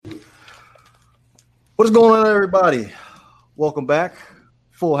What's going on, everybody? Welcome back.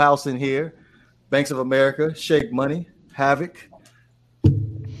 Full house in here. Banks of America, Shake Money, Havoc,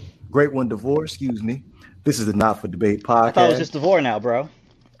 Great One Divorce, excuse me. This is the Not for Debate I thought it was podcast. just Devore now, bro.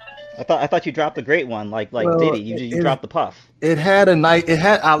 I thought you dropped the great one, like Well, Diddy. You dropped the puff. it had a nice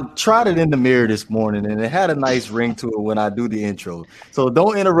I tried it in the mirror this morning and it had a nice ring to it when I do the intro. So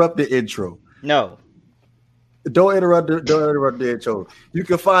don't interrupt the intro. No. Don't interrupt the intro. You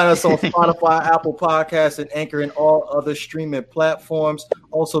can find us on Spotify, Apple Podcasts, and Anchor and all other streaming platforms.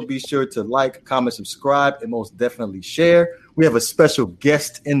 Also, be sure to like, comment, subscribe, and most definitely share. We have a special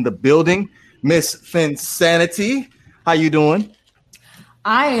guest in the building, Miss Finsanity. How you doing?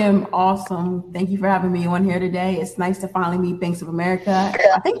 I am awesome. Thank you for having me on here today. It's nice to finally meet Banks of America.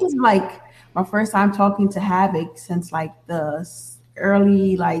 I think this is like my first time talking to Havoc since like the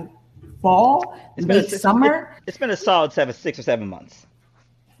early fall, late summer. It's been a solid 6 or 7 months.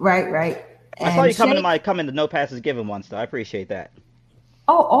 Right. I saw you come into No Passes Given once, though. I appreciate that.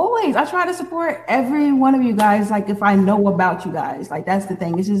 Oh, always. I try to support every one of you guys. Like if I know about you guys, like that's the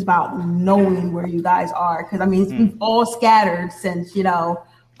thing. It's just about knowing where you guys are. Cause I mean, we've all scattered since, our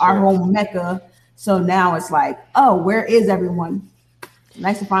home Mecca. So now it's like, oh, where is everyone?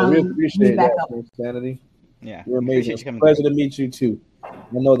 Nice to finally meet back up. Sanity. Yeah. You're amazing. It's a pleasure to meet you too. I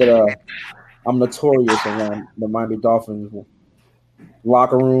know that I'm notorious around the Miami Dolphins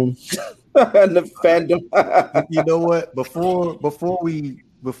locker room. And the fandom. You know what? Before we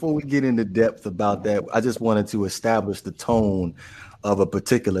get into depth about that, I just wanted to establish the tone of a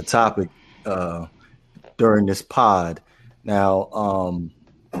particular topic during this pod. Now,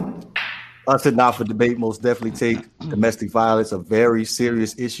 us at Not for Debate most definitely take domestic violence a very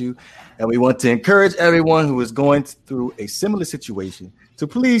serious issue, and we want to encourage everyone who is going through a similar situation to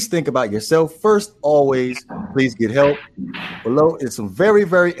please think about yourself first. Always, please get help. Below is some very,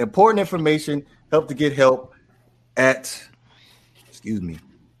 very important information. Help to get help at, the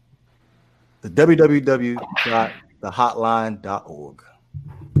www.thehotline.org.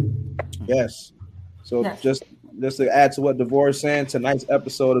 Yes. So just to add to what Devore is saying, tonight's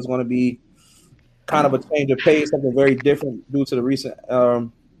episode is going to be kind of a change of pace, something very different due to the recent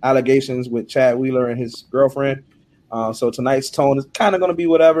allegations with Chad Wheeler and his girlfriend. So tonight's tone is kind of going to be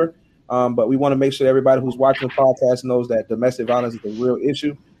whatever, but we want to make sure everybody who's watching the podcast knows that domestic violence is a real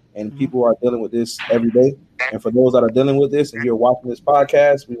issue, and people are dealing with this every day. And for those that are dealing with this and you're watching this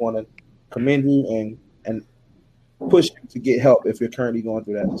podcast, we want to commend you and push you to get help if you're currently going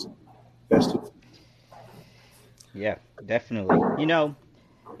through that. Best too. Yeah, definitely.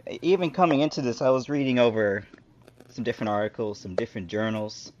 Even coming into this, I was reading over some different articles, some different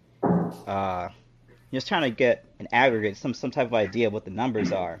journals, just trying to get an aggregate, some type of idea of what the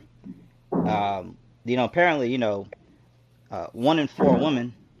numbers are. Apparently, 1 in 4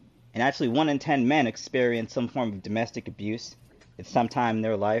 women and actually 1 in 10 men experience some form of domestic abuse at some time in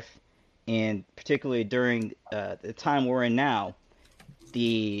their life, and particularly during the time we're in now,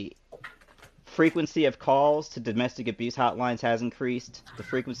 the frequency of calls to domestic abuse hotlines has increased. The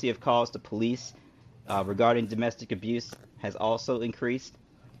frequency of calls to police regarding domestic abuse has also increased.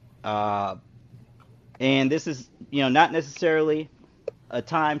 And this is, not necessarily a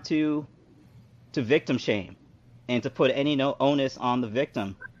time to victim shame and to put any onus on the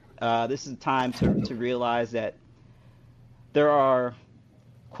victim. This is a time to realize that there are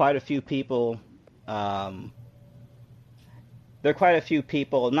quite a few people. There are quite a few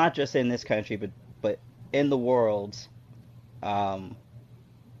people, not just in this country, but in the world,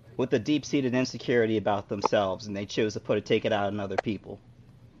 with a deep-seated insecurity about themselves, and they choose to take it out on other people.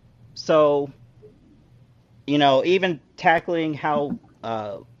 So, even tackling how,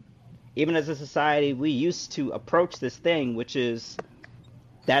 even as a society, we used to approach this thing, which is,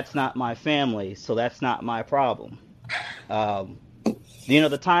 that's not my family, so that's not my problem.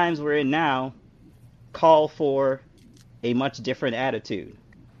 The times we're in now call for a much different attitude.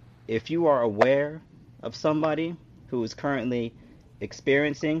 If you are aware of somebody who is currently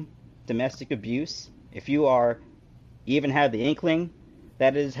experiencing domestic abuse, if you even have the inkling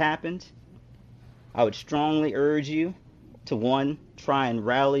that it has happened, I would strongly urge you to, one, try and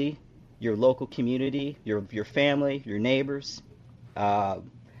rally your local community, your family, your neighbors. Try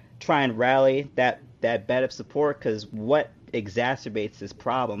and rally that bed of support, because what exacerbates this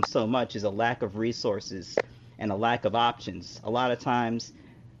problem so much is a lack of resources and a lack of options. A lot of times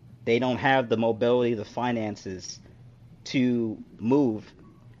they don't have the mobility, the finances to move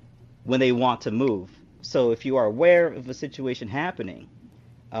when they want to move. So if you are aware of a situation happening,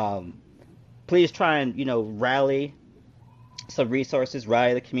 please try and, rally some resources,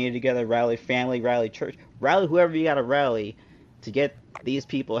 rally the community together, rally family, rally church, rally whoever you got to rally to get these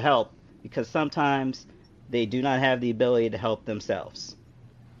people help, because sometimes they do not have the ability to help themselves.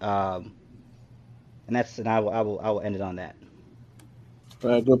 And I will end it on that.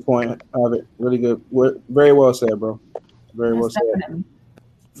 Good point. Really good. Very well said, bro. Very well said.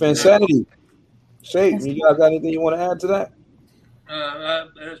 Fansanity. Shake, you guys got anything you want to add to that?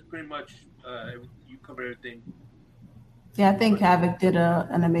 That's pretty much you covered everything. Yeah, I think Havoc did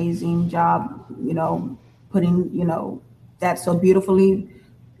an amazing job, putting, that so beautifully.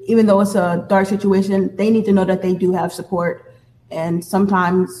 Even though it's a dark situation, they need to know that they do have support. And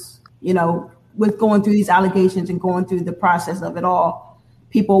sometimes, with going through these allegations and going through the process of it all,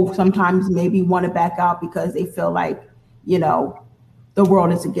 people sometimes maybe want to back out because they feel like, the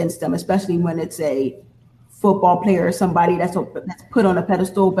world is against them, especially when it's a football player or somebody that's put on a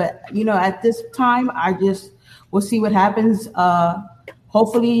pedestal. But, at this time, we'll see what happens.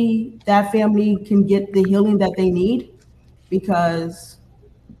 Hopefully that family can get the healing that they need, because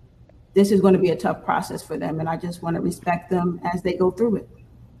this is going to be a tough process for them. And I just want to respect them as they go through it.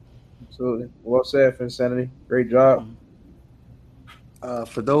 Absolutely. Well said, Fansanity. Great job.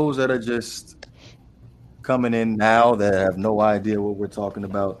 For those that are just coming in now that have no idea what we're talking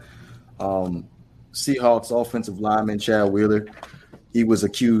about, Seahawks offensive lineman Chad Wheeler, he was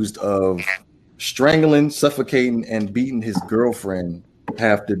accused of strangling, suffocating, and beating his girlfriend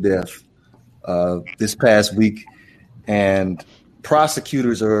half to death this past week. And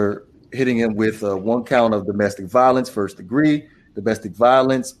prosecutors are hitting him with one count of domestic violence, first degree, domestic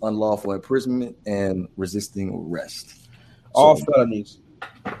violence, unlawful imprisonment, and resisting arrest. All felonies.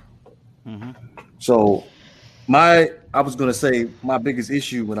 Mm-hmm. So I was going to say my biggest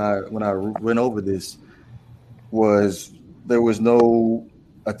issue when I went over this was there was no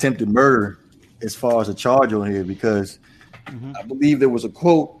attempted murder as far as a charge on here, because I believe there was a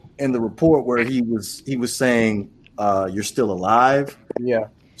quote in the report where he was saying, "You're still alive." Yeah.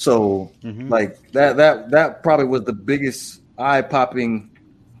 So like that probably was the biggest eye-popping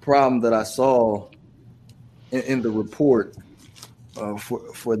problem that I saw in the report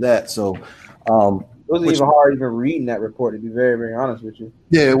for that. So it wasn't even hard even reading that report, to be very, very honest with you.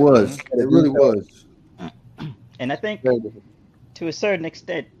 Yeah, it was. It really was. And I think to a certain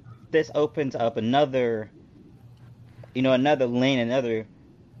extent, this opens up another lane,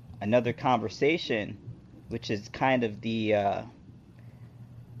 another conversation, which is kind of the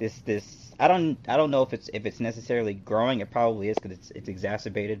this I don't know if it's necessarily growing. It probably is, because it's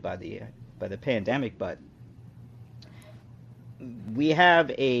exacerbated by the pandemic. But we have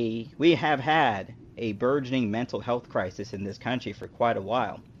had a burgeoning mental health crisis in this country for quite a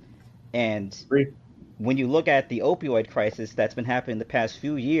while, and when you look at the opioid crisis that's been happening the past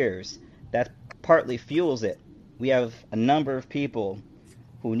few years, that partly fuels it. We have a number of people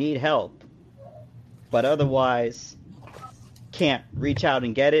who need help, but otherwise can't reach out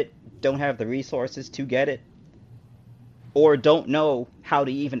and get it, don't have the resources to get it, or don't know how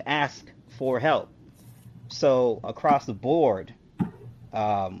to even ask for help. So across the board,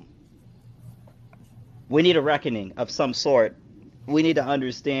 we need a reckoning of some sort. We need to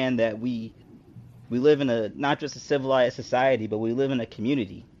understand that we live in not just a civilized society, but we live in a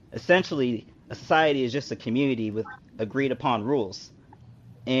community. Essentially, a society is just a community with agreed upon rules.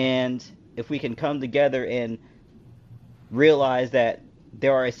 And if we can come together and realize that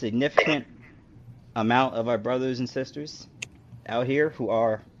there are a significant amount of our brothers and sisters out here who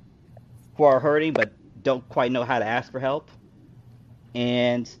are hurting but don't quite know how to ask for help.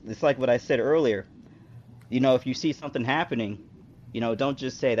 And it's like what I said earlier. If you see something happening, don't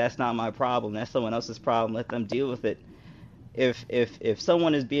just say that's not my problem, that's someone else's problem, let them deal with it. If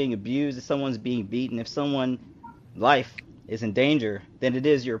someone is being abused, if someone's being beaten, if someone's life is in danger, then it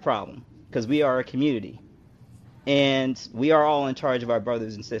is your problem, because we are a community. And we are all in charge of our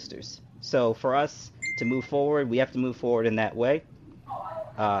brothers and sisters. So for us to move forward, we have to move forward in that way.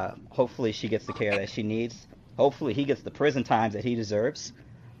 Hopefully she gets the care that she needs. Hopefully he gets the prison times that he deserves.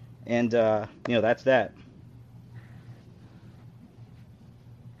 And, that's that.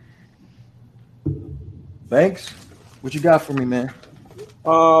 Thanks. What you got for me, man?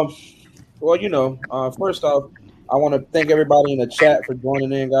 Well, first off, I want to thank everybody in the chat for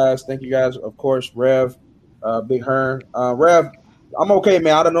joining in, guys. Thank you guys. Of course, Rev, Big Hearn. Rev, I'm okay,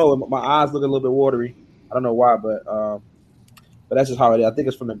 man. I don't know. My eyes look a little bit watery. I don't know why, but that's just how it is. I think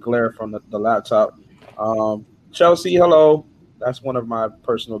it's from the glare from the laptop. Chelsea, hello. That's one of my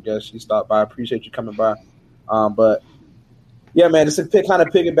personal guests. She stopped by. I appreciate you coming by. But yeah, man, just to kind of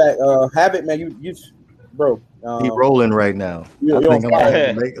piggyback. Havoc, man, you bro. He rolling right now. I think I'm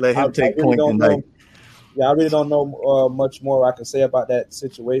gonna let him take point tonight. Yeah, I really don't know much more I can say about that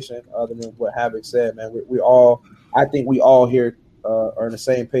situation other than what Havoc said, man. I think we all here are on the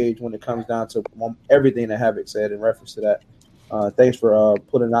same page when it comes down to everything that Havoc said in reference to that. Thanks for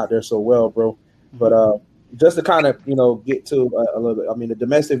putting it out there so well, bro. But just to kind of get to a little bit, I mean, the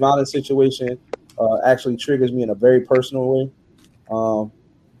domestic violence situation actually triggers me in a very personal way.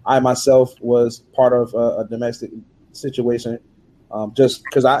 I myself was part of a domestic situation. Just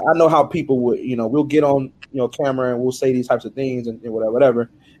because I know how people would, we'll get on, camera and we'll say these types of things and whatever.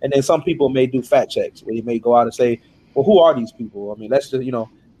 And then some people may do fact checks where they may go out and say, well, who are these people? I mean, let's just,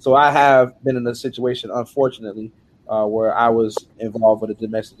 so I have been in a situation, unfortunately, where I was involved with a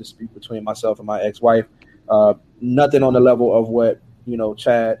domestic dispute between myself and my ex-wife. Nothing on the level of what,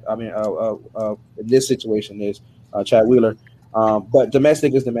 Chad, in this situation is Chad Wheeler. But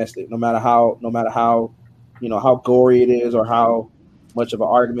domestic is domestic, no matter how, how gory it is or how much of an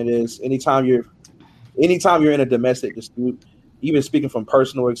argument it is. Anytime you're in a domestic dispute, even speaking from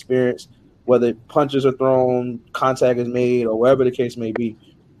personal experience, whether punches are thrown, contact is made, or whatever the case may be,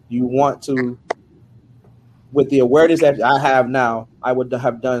 you want to, with the awareness that I have now, I would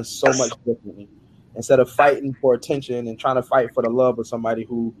have done so much differently. Instead of fighting for attention and trying to fight for the love of somebody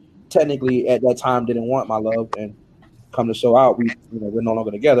who technically at that time didn't want my love, and come to show out, we're no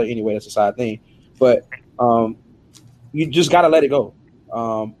longer together anyway. That's a side thing, but you just got to let it go.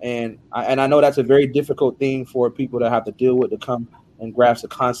 And I know that's a very difficult thing for people to have to deal with, to come and grasp the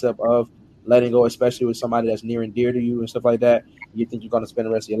concept of letting go, especially with somebody that's near and dear to you and stuff like that. You think you're going to spend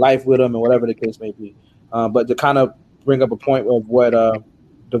the rest of your life with them and whatever the case may be. But to kind of bring up a point of what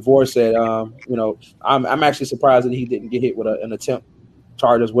DeVore said, I'm actually surprised that he didn't get hit with an attempt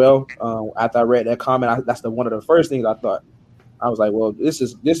charge as well. After I read that comment, that's one of the first things I thought. I was like, well, this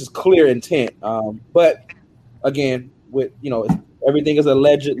is clear intent. But again, with everything is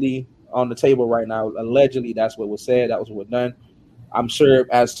allegedly on the table right now. Allegedly, that's what was said. That was what was done. I'm sure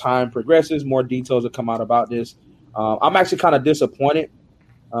as time progresses, more details will come out about this. I'm actually kind of disappointed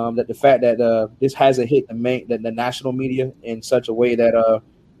that the fact that this hasn't hit the national media in such a way that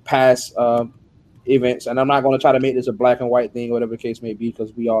past events, and I'm not going to try to make this a black and white thing, whatever the case may be,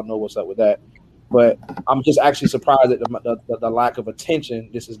 because we all know what's up with that. But I'm just actually surprised at the lack of attention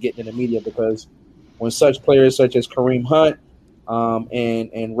this is getting in the media, because when such players such as Kareem Hunt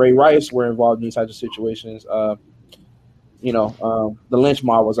and Ray Rice were involved in these types of situations, the lynch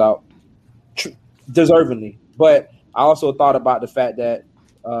mob was out deservingly. But I also thought about the fact that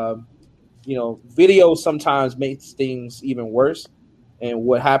video sometimes makes things even worse. And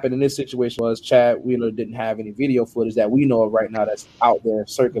what happened in this situation was Chad Wheeler didn't have any video footage that we know of right now that's out there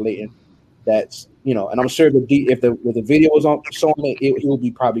circulating. That's and I'm sure if the video was on showing it, he will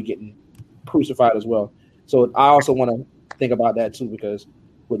be probably getting crucified as well. So I also want to think about that too, because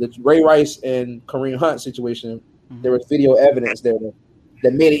with the Ray Rice and Kareem Hunt situation, there was video evidence there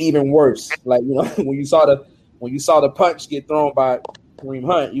that made it even worse. Like when you saw the punch get thrown by Kareem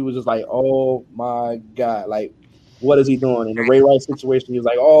Hunt, you was just like, oh my God, like, what is he doing? In the Ray Rice situation, he was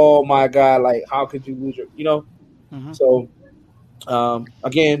like, oh my God, like, how could you lose your, So,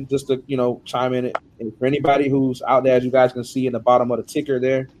 again, just to, chime in, and for anybody who's out there, as you guys can see in the bottom of the ticker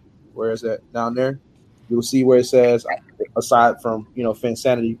there, where is that down there? You'll see where it says, aside from,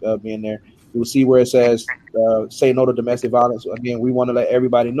 Finsanity being there, you'll see where it says, say no to domestic violence. Again, we want to let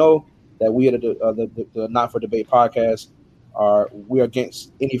everybody know that we are the Not for Debate podcast we're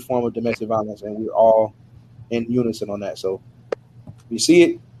against any form of domestic violence, and we're all in unison on that. So if you see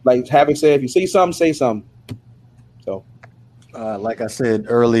it, like Havoc said, if you see something, say something. So like I said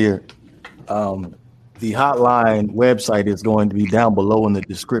earlier, the hotline website is going to be down below in the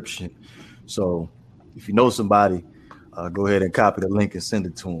description. So if you know somebody, go ahead and copy the link and send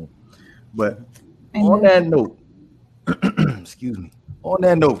it to them. But on that note, excuse me, on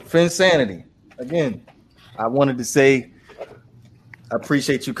that note, Finsanity, again, I wanted to say I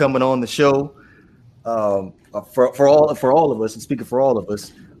appreciate you coming on the show. For all of us, and speaking for all of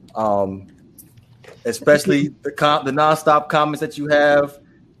us, especially the nonstop comments that you have,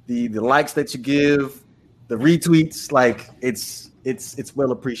 the likes that you give, the retweets, like it's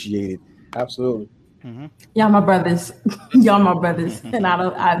well appreciated. Absolutely. Mm-hmm. Y'all my brothers. Y'all my brothers. And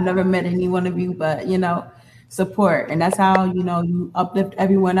I've never met any one of you, but support. And that's how you uplift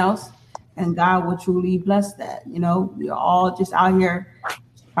everyone else, and God will truly bless that. We're all just out here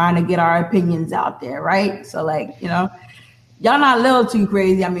trying to get our opinions out there, right? So y'all not a little too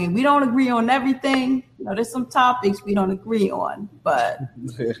crazy. I mean, we don't agree on everything. There's some topics we don't agree on, but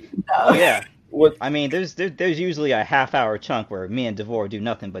yeah. I mean, there's usually a half-hour chunk where me and DeVore do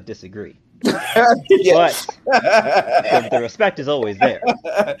nothing but disagree. But the respect is always there.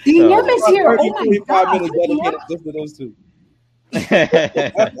 The Yem is here. Oh my God. Minutes dedicated just to those two.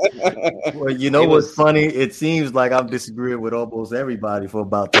 Well, you know what's funny? It seems like I'm disagreeing with almost everybody for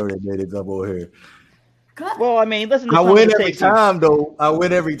about 30 minutes up over here. Well, I mean, listen to I some win of the every takes. time, though. I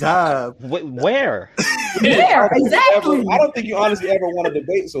win every time. Where? Where exactly? I don't think you honestly ever won a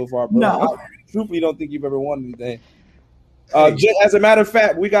debate so far, bro. No. I truthfully don't think you've ever won anything. As a matter of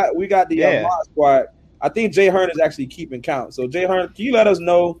fact, we got the mod squad. I think Jay Hearn is actually keeping count. So Jay Hearn, can you let us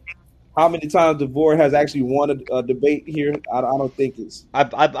know how many times DeVore has actually won a debate here? I don't think it's.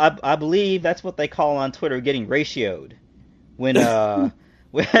 I believe that's what they call on Twitter getting ratioed. When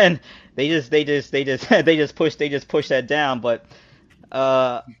when they just push that down. But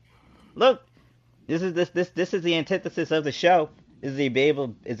look, this is the antithesis of the show. Is the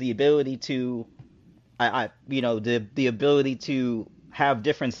ability to the ability to have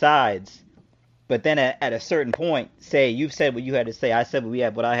different sides, but then at a certain point, say you've said what you had to say, I said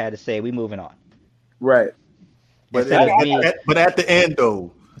what I had to say, we moving on. Right. But at the end,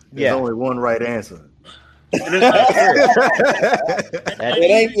 though, there's only one right answer. It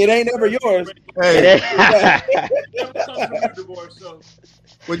ain't never yours. Hey. Never comes from you, divorce, so.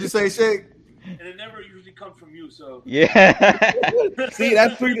 What'd you say, Shake? And it never usually comes from you, so. Yeah. See,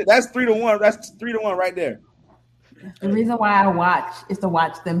 that's 3-1. That's 3-1 right there. The reason why I watch is to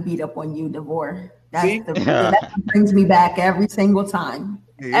watch them beat up on you, DeVore. That brings me back every single time.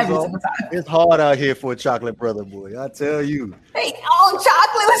 Every single time. It's hard out here for a chocolate brother, boy. I tell you. Hey,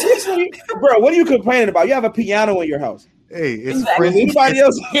 chocolate. Bro, what are you complaining about? You have a piano in your house. Hey, it's exactly. Does anybody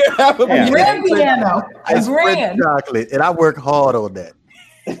else here have a piano? Grand piano. It's French chocolate, and I work hard on that.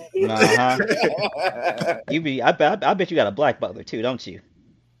 I bet you got a black butler too, don't you?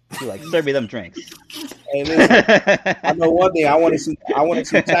 You like serve me them drinks. Hey, listen, I know one thing. I want to see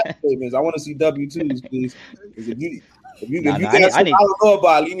tax statements. I want to see W-2s, please. If you I don't know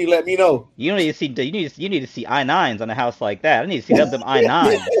about it, you need to let me know. You need to see I-9s on a house like that. I need to see them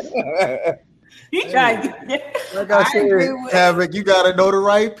I-9s. You try. Like I said, Havoc, you gotta know the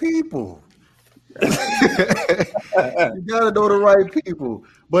right people. You gotta know the right people.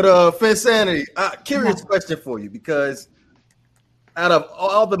 But Finsanity, curious question for you, because out of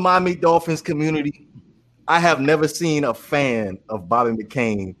all the Miami Dolphins community, I have never seen a fan of Bobby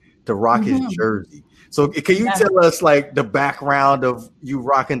McCain to rock his jersey. So can you tell us like the background of you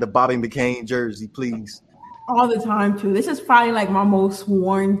rocking the Bobby McCain jersey, please? All the time too. This is probably like my most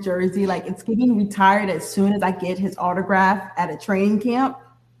worn jersey. Like it's getting retired as soon as I get his autograph at a training camp.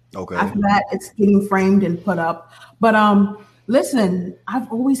 Okay. After that, it's getting framed and put up. But listen,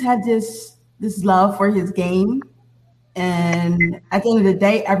 I've always had this love for his game. And at the end of the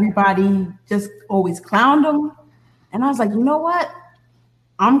day, everybody just always clowned him. And I was like, you know what?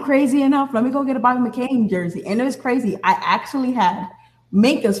 I'm crazy enough. Let me go get a Bobby McCain jersey. And it was crazy. I actually had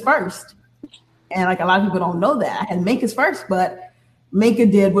Minka's first. And like a lot of people don't know that. I had Minka's first, but Minka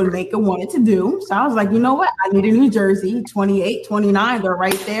did what Minka wanted to do. So I was like, you know what? I need a new jersey. 28, 29, they're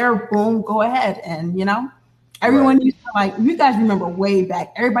right there. Boom, go ahead. And, everyone used to like, you guys remember way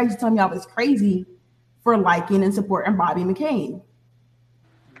back, everybody used to tell me I was crazy for liking and supporting Bobby McCain.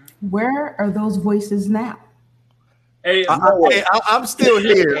 Where are those voices now? Hey, I'm still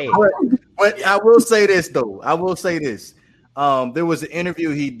here. But I will say this, though. There was an interview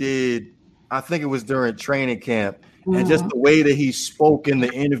he did, I think it was during training camp, and just the way that he spoke in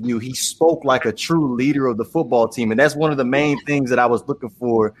the interview, he spoke like a true leader of the football team. And that's one of the main things that I was looking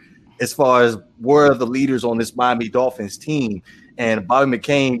for as far as where are the leaders on this Miami Dolphins team. And Bobby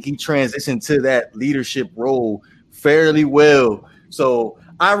McCain, he transitioned to that leadership role fairly well. So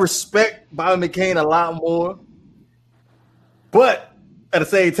I respect Bobby McCain a lot more. But at the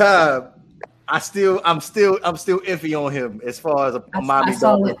same time, I'm still iffy on him as far as a Miami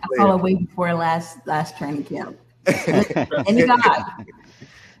Dolphins player. I saw it way before last training camp. Any guy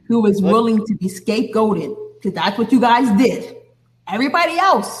who was willing to be scapegoated, because that's what you guys did. Everybody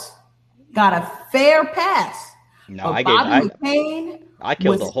else got a fair pass. No, Bobby McCain. I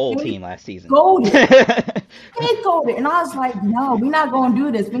killed the whole team last season. Scapegoated. And I was like, no, we're not going to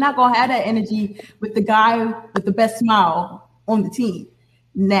do this. We're not going to have that energy with the guy with the best smile on the team.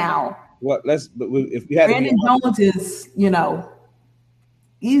 Now, if we had Brandon Jones is,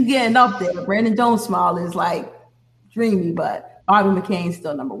 he's getting up there. Brandon Jones' smile is like dreamy, but Bobby McCain's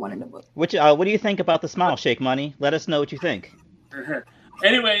still number one in the book. What do you think about the smile, Shake Money? Let us know what you think.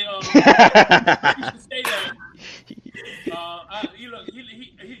 Anyway, you should say that.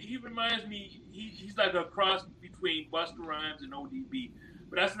 He reminds me. He's like a cross between Busta Rhymes and ODB,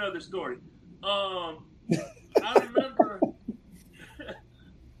 but that's another story. I remember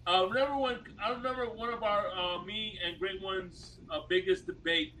one of our me and Great One's biggest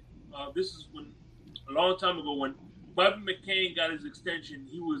debate. This is a long time ago when Bobby McCain got his extension,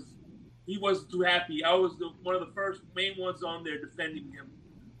 he wasn't too happy. I was one of the first main ones on there defending him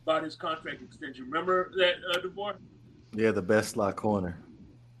about his contract extension. Remember that, DeVore? Yeah, the best slot corner.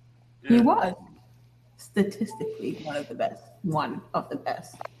 Yeah. He was statistically one of the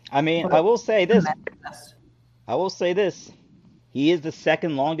best. I mean, I will say this. He is the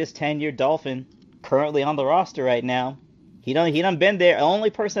second longest tenured Dolphin currently on the roster right now. He done been there. The only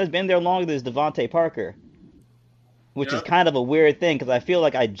person that's been there longer is Devontae Parker, which is kind of a weird thing because I feel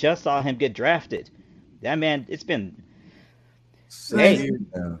like I just saw him get drafted. That man, it's been.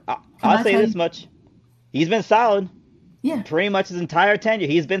 I'll say this much: he's been solid. Yeah, pretty much his entire tenure.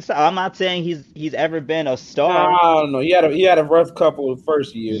 He's been. I'm not saying he's ever been a star. I don't know. He had a rough couple of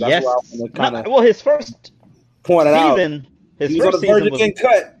first years. That's why I want to kind of. His first season. His first season was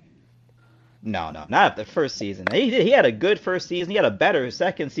cut. No, not the first season. He had a good first season. He had a better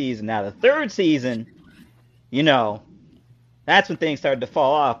second season. Now the third season, that's when things started to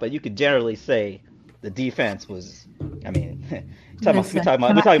fall off. But you could generally say the defense was. I mean, we're talking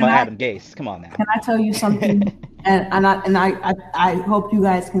about Adam Gase. Come on now. Can I tell you something? and I hope you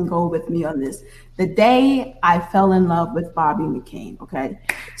guys can go with me on this. The day I fell in love with Bobby McCain, okay?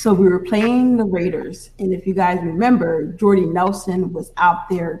 So we were playing the Raiders, and if you guys remember, Jordy Nelson was out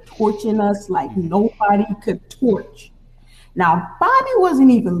there torching us like nobody could torch. Now, Bobby wasn't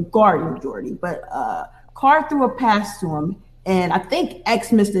even guarding Jordy, but Carr threw a pass to him, and I think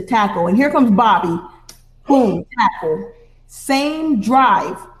X missed the tackle, and here comes Bobby. Boom, tackle. Same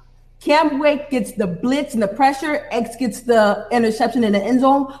drive. Cam Wake gets the blitz and the pressure. X gets the interception in the end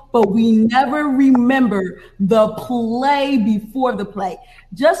zone, but we never remember the play before the play.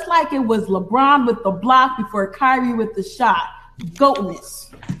 Just like it was LeBron with the block before Kyrie with the shot.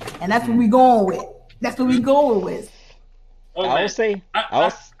 Goatness. And that's what we're going with. That's what we're going with. Oh, I will say.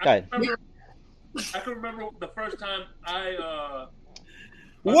 I can remember the first time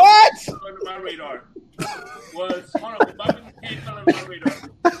what? Under my radar was Bobby McCain fell under my radar.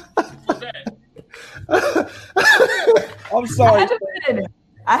 What was that? I'm sorry.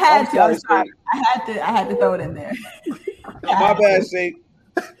 I had to. I'm sorry. I had to throw it in there. My bad, Shake.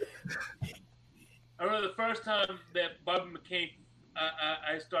 I remember the first time that Bobby McCain,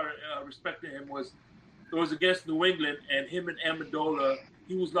 I started respecting him was against New England, and him and Amendola,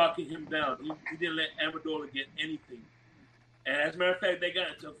 he was locking him down. He didn't let Amendola get anything. And as a matter of fact, they got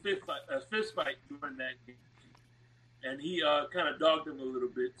into a fist fight during that game. And he kind of dogged him a little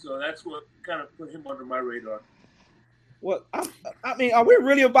bit. So that's what kind of put him under my radar. Well, I mean, are we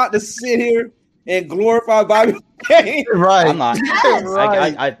really about to sit here and glorify Bobby McCain? Right. I'm not.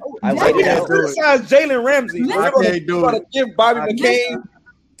 Right. I like it. Besides Jalen Ramsey, I can't do it. Give Bobby McCain.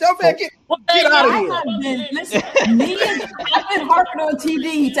 Tell me, get out of here. Listen, I've been harping on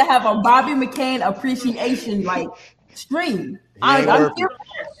TV to have a Bobby McCain appreciation stream. I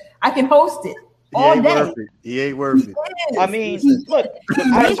can host it all day. He ain't worth it. I mean, look.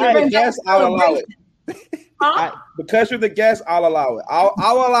 Because you're the guest, I'll allow it. Because you're the guest, I'll allow it. I'll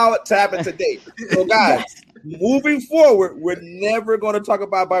allow it to happen today. So, guys, moving forward, we're never going to talk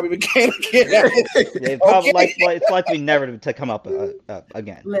about Bobby McCain again. It's likely never to come up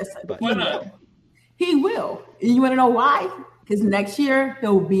again. Listen, but he will. You want to know why? Because next year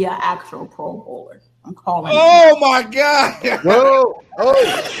he'll be an actual Pro Bowler. I'm calling. Oh my God! Whoa!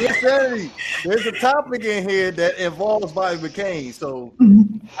 Insanity! There's a topic in here that involves Bobby McCain, so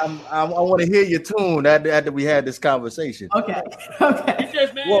I want to hear your tune after we had this conversation. Okay. It's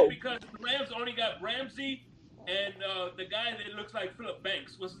just mad because the Rams only got Ramsey and the guy that looks like Philip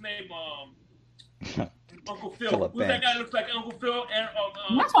Banks. What's his name? Uncle Phil. Who's that guy that looks like Uncle Phil?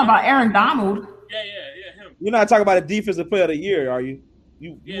 I'm not talking about Aaron Donald. Yeah, him. You're not talking about a defensive player of the year, are you?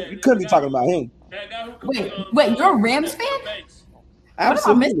 You couldn't be talking about him. Wait, you're a Rams fan?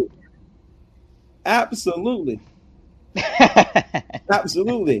 Absolutely. Absolutely.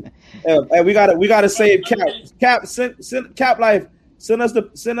 And we gotta save Cap. Send Cap Life. Send us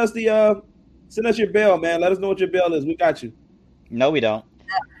your bail, man. Let us know what your bail is. We got you. No, we don't.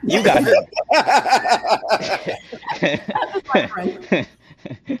 You got it.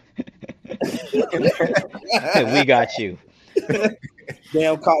 We got you.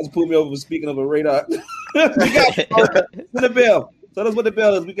 Damn, Cox pulled me over for speaking of a radar. We got it. Send the bill. Tell us what the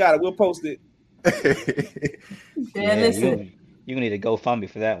bill is. We got it. We'll post it. Listen. You need to GoFundMe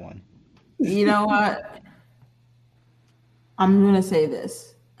for that one. You know what? I'm going to say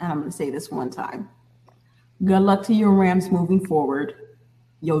this, and I'm going to say this one time. Good luck to your Rams moving forward.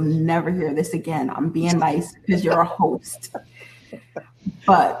 You'll never hear this again. I'm being nice because you're a host.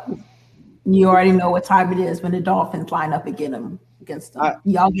 But you already know what time it is when the Dolphins line up against them.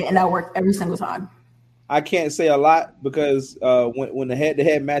 Y'all getting that work every single time. I can't say a lot because when the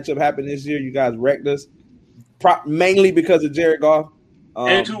head-to-head matchup happened this year, you guys wrecked us. Mainly because of Jared Goff.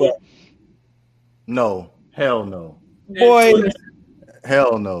 No, hell no. Boy,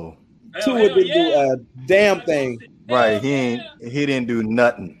 hell no. Tua didn't do a damn thing. Right, he didn't do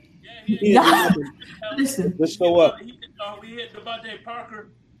nothing. Listen, just show up. We hit Devontae Parker,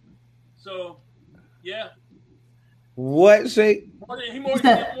 so yeah. What, Shay? He did more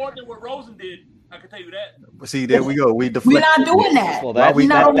than what Rosen did. I can tell you that. See, there we go. We're not doing that. Well, why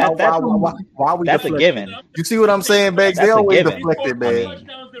we that's a given. You see what I'm saying, Beggs? They always deflected, man.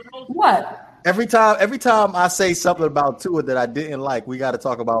 What? Every time I say something about Tua that I didn't like, we got to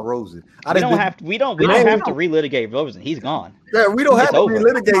talk about Rosen. We don't have to relitigate Rosen. He's gone. Yeah, we don't have to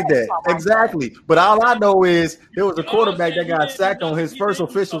relitigate that. Exactly. But all I know is there was a quarterback that got sacked on his first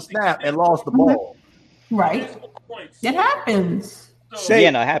official snap and lost the ball. Right. It happens. So, yeah,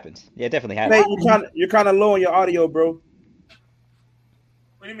 no, it happens. Yeah, it definitely happens. Hey, you're kind of low on your audio, bro.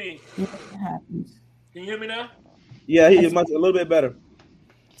 What do you mean? It happens. Can you hear me now? Yeah, a little bit better.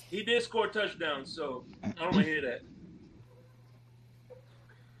 He did score touchdowns, so I don't want to hear that.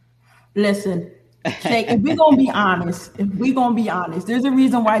 Listen, Shay, if we're gonna be honest, there's a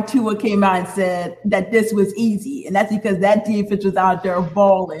reason why Tua came out and said that this was easy, and that's because that defense was out there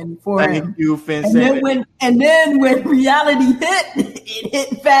balling for him. Thank you, Finn. And then when reality hit, it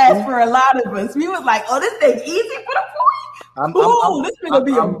hit fast for a lot of us. We was like, "Oh, this thing easy for the point. This is gonna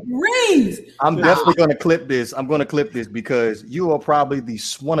be a breeze." I'm definitely gonna clip this. I'm gonna clip this because you are probably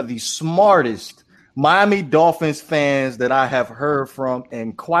one of the smartest Miami Dolphins fans that I have heard from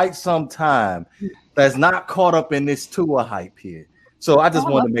in quite some time that's not caught up in this Tua hype here. So I just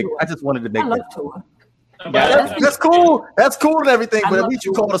wanted to make I that. Tua. Yeah, that's cool. That's cool and everything, but at least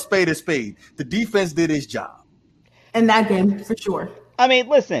you called a spade a spade. The defense did its job. In that game, for sure. I mean,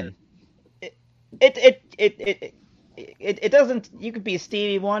 listen, it doesn't. You could be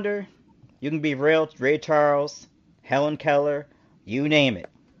Stevie Wonder, you can be Ray Charles, Helen Keller, you name it.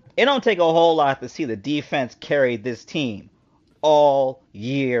 It don't take a whole lot to see the defense carry this team all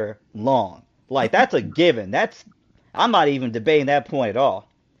year long. Like, that's a given. I'm not even debating that point at all.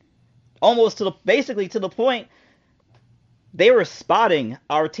 Almost basically to the point they were spotting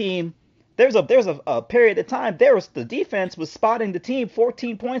our team. There's a period of time the defense was spotting the team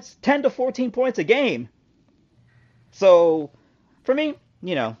 10 to 14 points a game. So for me,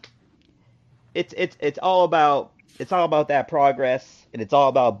 it's all about that progress, and it's all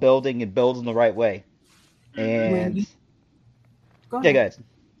about building the right way. And yeah, guys.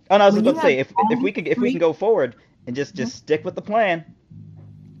 Oh, no, I was about to say if we can go forward and just stick with the plan,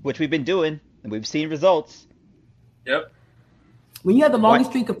 which we've been doing and we've seen results. Yep. When you have the longest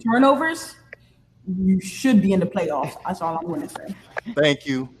streak of turnovers, you should be in the playoffs. That's all I'm going to say. Thank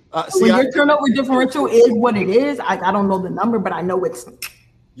you. Your turnover differential is what it is. I don't know the number, but I know it's.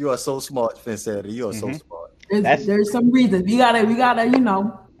 You are so smart, Vincent. You are so smart. There's some reasons we gotta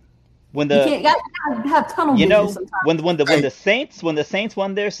when the you can't have tunnel vision sometimes. when the Saints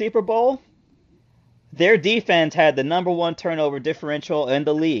won their Super Bowl, their defense had the number one turnover differential in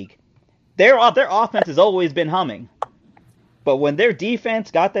the league. Their offense has always been humming, but when their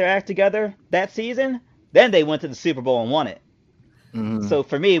defense got their act together that season, then they went to the Super Bowl and won it. Mm-hmm. So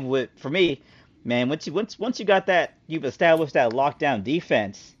for me, man, once you got that, you've established that lockdown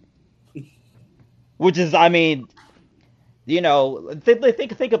defense, which is, I mean,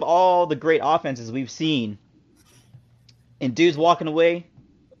 think of all the great offenses we've seen, and dudes walking away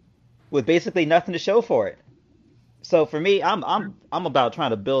with basically nothing to show for it. So for me, I'm about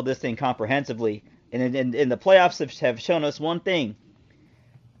trying to build this thing comprehensively, and the playoffs have shown us one thing: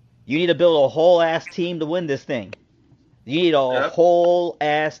 you need to build a whole ass team to win this thing. You need a whole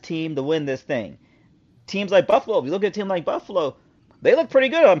ass team to win this thing. Teams like Buffalo, if you look at a team like Buffalo, they look pretty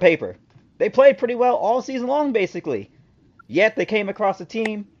good on paper. They played pretty well all season long, basically. Yet they came across a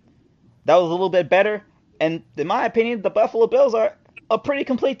team that was a little bit better, and in my opinion, the Buffalo Bills are a pretty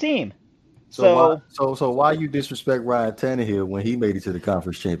complete team. So why you disrespect Ryan Tannehill when he made it to the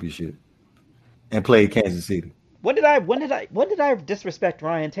conference championship and played Kansas City? When did I disrespect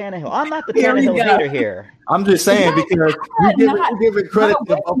Ryan Tannehill? I'm not the Tannehill hater here. I'm just saying because you're giving credit to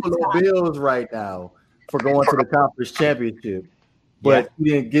the Buffalo Bills right now for going to the conference championship, but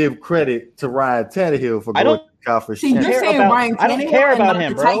you didn't give credit to Ryan Tannehill for going to the conference championship. You're saying Ryan Tannehill. I don't care about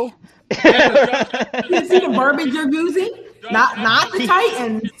him, bro. You see the verbiage you're using? Not the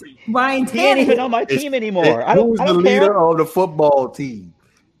Titans. Ryan Tannehill. He ain't even on my team anymore. Who's the leader of the football team?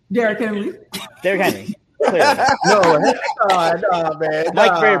 Derrick Henry. Clearly. No, man.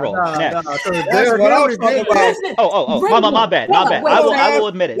 Mike Vrabel. Next. That's what I was talking about. My bad. I will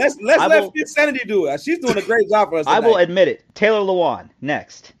admit it. Let's let Insanity do it. She's doing a great job for us tonight. I will admit it. Taylor Lewan.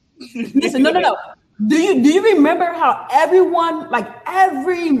 Next. Listen, no. Do you remember how everyone, like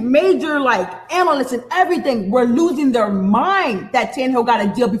every major like analyst and everything, were losing their mind that Tannehill got a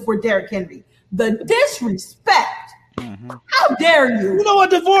deal before Derrick Henry? The disrespect. Mm-hmm. How dare you? You know what,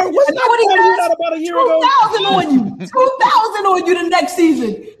 DeVore? What's that about a year ago? 2,000 on you. 2,000 on you the next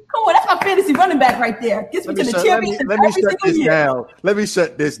season. Come on, that's my fantasy running back right there. Gets me to the championship every single year. Let me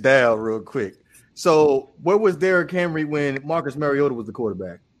shut this down real quick. So, where was Derrick Henry when Marcus Mariota was the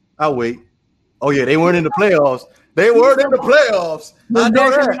quarterback? I'll wait. Oh, yeah, they weren't in the playoffs. I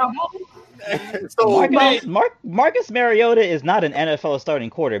know that. So Marcus Mariota is not an NFL starting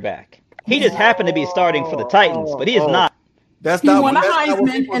quarterback. He just happened to be starting for the Titans, but he is not. He won a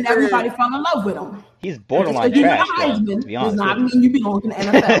Heisman, and everybody fell in love with him. He's borderline trash, bro, to be honest. Does not mean you belong in the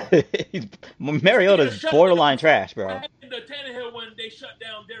NFL. Mariota's borderline trash, bro. The Tannehill when they shut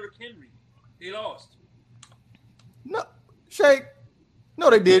down Derrick Henry, they lost. No, Shake. No,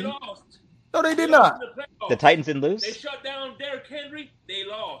 they didn't. No, they did not. The Titans didn't lose? They shut down Derrick Henry. They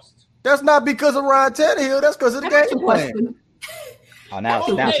lost. That's not because of Ryan Tannehill. That's because of the game plan. Oh, now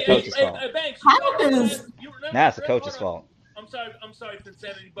it's the coach's fault. Now it's the coach's fault. I'm sorry,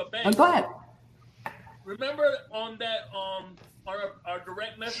 Insanity, but Banks. Go ahead. Remember on that our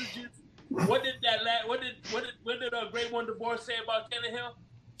direct messages? What did Great One Divorce say about Tannehill?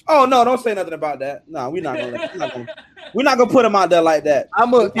 Oh no! Don't say nothing about that. No, we're not gonna put him out there like that.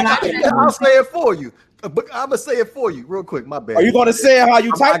 I'll say it for you. I'm gonna say it for you real quick. My bad. Are you gonna say how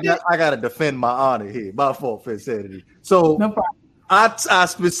you typed it? I gotta defend my honor here. My fault for insanity. So no problem. I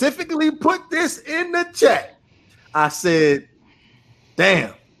specifically put this in the chat. I said,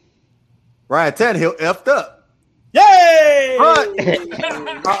 "Damn, Ryan Tannehill effed up." Yay! But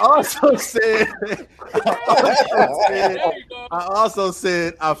I also said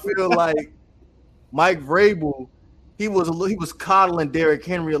I feel like Mike Vrabel, he was coddling Derrick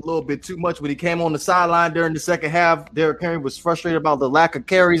Henry a little bit too much when he came on the sideline during the second half. Derrick Henry was frustrated about the lack of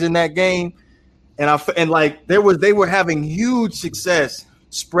carries in that game, they were having huge success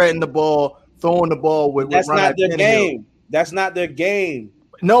spreading the ball, throwing the ball with That's Ryan not their Tannehill. game. That's not their game.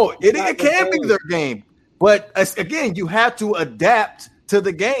 No, it can be their game. But again, you have to adapt to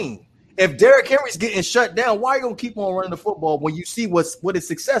the game. If Derrick Henry's getting shut down, why are you gonna keep on running the football when you see what is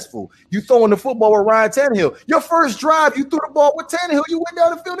successful? You throwing the football with Ryan Tannehill. Your first drive, you threw the ball with Tannehill. You went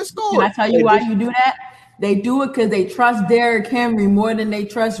down the field and scored. Can I tell you why you do that? They do it because they trust Derrick Henry more than they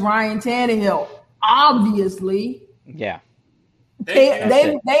trust Ryan Tannehill. Obviously, yeah.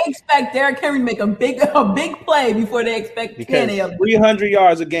 They expect Derrick Henry to make a big play before they expect Tannehill. 300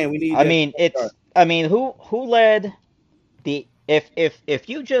 yards a game. We need. Who led the if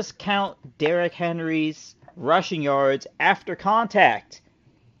you just count Derrick Henry's rushing yards after contact,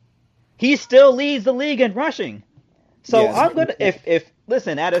 he still leads the league in rushing. So yes. I'm gonna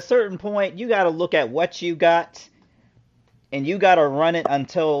listen, at a certain point you got to look at what you got, and you got to run it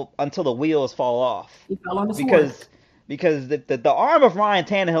until the wheels fall off. Because the arm of Ryan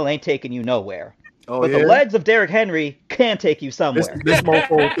Tannehill ain't taking you nowhere. But the legs of Derrick Henry can take you somewhere. This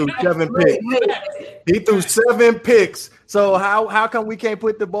mofo threw 7 picks. He threw 7 picks. So how come we can't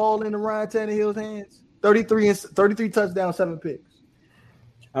put the ball in Ryan Tannehill's hands? 33 touchdowns, 7 picks.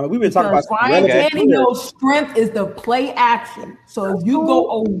 I mean, we've been talking about Ryan Tannehill's strength is the play action. So if you go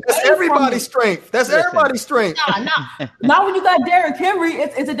away, that's everybody's strength. That's everybody's strength. Not when you got Derrick Henry.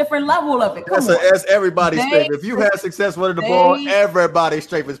 It's a different level of it. That's everybody's strength. If you have success running the ball, everybody's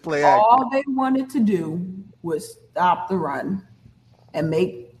strength is play action. All they wanted to do was stop the run and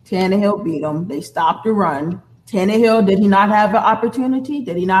make Tannehill beat them. They stopped the run. Tannehill, did he not have an opportunity?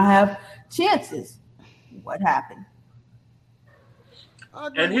 Did he not have chances? What happened?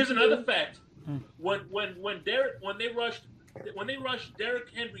 And here's another fact: when they rushed Derrick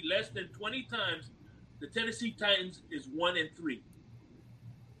Henry less than 20 times, the Tennessee Titans is 1-3.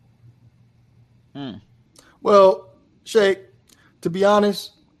 Well, Shake, to be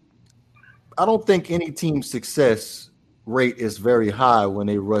honest, I don't think any team's success rate is very high when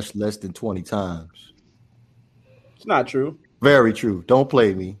they rush less than 20 times. It's not true. Very true. Don't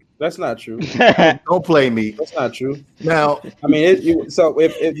play me. That's not true. Don't play me. That's not true. Now, I mean, if you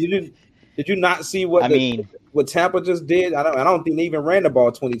did you not see what Tampa just did? I don't think they even ran the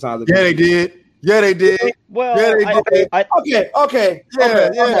ball 20 times. Yeah, they did. Well, okay. Shut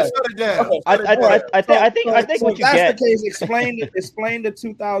it down. I think what you get. That's the case. Explain the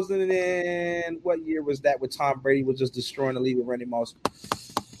 2000 and what year was that? With Tom Brady was just destroying the league with Randy Moss.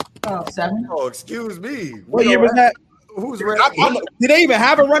 Oh, 7. Oh, excuse me. What year was that? Who's Randy? Did they even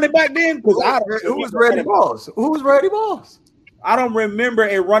have a running back then? Because Who was Randy Moss? Who was Randy Moss? I don't remember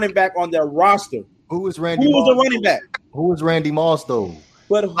a running back on their roster. Who was Randy? Who was Moss? the running back? Who was Randy Moss though?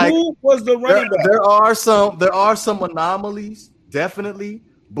 But who was the running back? There are some anomalies, definitely,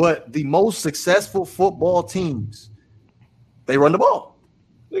 but the most successful football teams, they run the ball.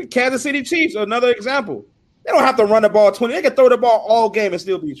 Look at Kansas City Chiefs, another example. They don't have to run the ball 20. They can throw the ball all game and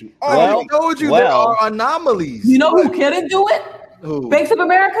still beat you. I told you there are anomalies. You know who couldn't do it? Who? Banks of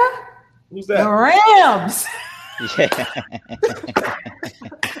America? Who's that? The Rams. Yeah.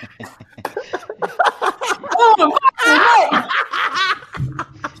 Oh,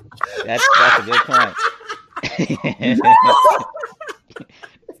 That's a good point.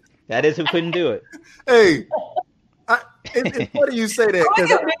 That is who couldn't do it. Hey, it's funny you say that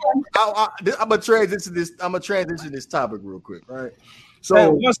because I'm gonna transition this. I'm gonna transition this topic real quick, right? So hey,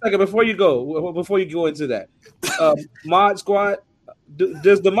 1 second before you go into that, Mod Squad.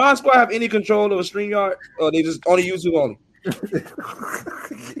 Does the Mod Squad have any control over StreamYard, or they just only YouTube only?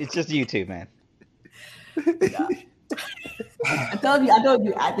 It's just YouTube, man. I told you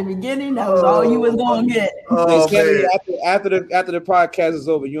at the beginning that was all you was gonna get. After the podcast is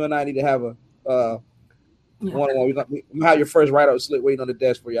over, you and I need to have a one-on-one. We're gonna have your first write-up slip waiting on the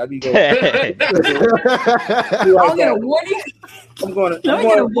desk for you. I'll be going. I'll get a warning. I'm going to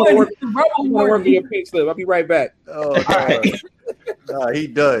work your pink slip. I'll be right back. Oh, all right. He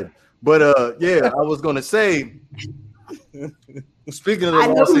done. But yeah, I was gonna say. Speaking of the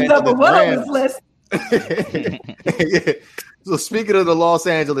Los Angeles Rams, yeah. So speaking of the Los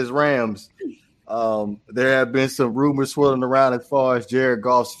Angeles Rams, there have been some rumors swirling around as far as Jared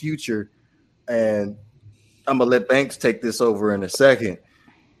Goff's future, and I'm gonna let Banks take this over in a second.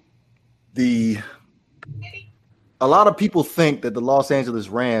 A lot of people think that the Los Angeles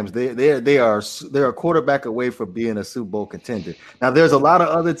Rams they are a quarterback away from being a Super Bowl contender. Now, there's a lot of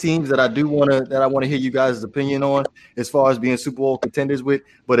other teams that I want to hear you guys' opinion on as far as being Super Bowl contenders with.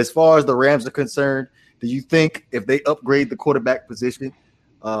 But as far as the Rams are concerned, do you think if they upgrade the quarterback position,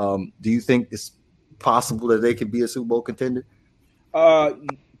 do you think it's possible that they could be a Super Bowl contender?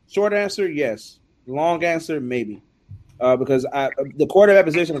 Short answer, yes. Long answer, maybe. Because the quarterback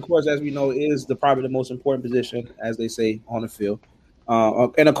position, of course, as we know, is probably the most important position, as they say, on the field.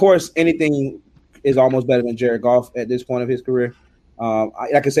 And of course, anything is almost better than Jared Goff at this point of his career.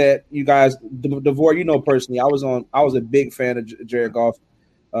 Like I said, you guys, DeVore, you know personally, I was a big fan of Jared Goff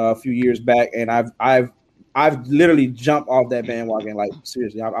a few years back, and I've literally jumped off that bandwagon. Like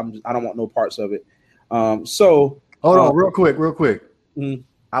seriously, I don't want no parts of it. So hold on, real quick. Mm-hmm.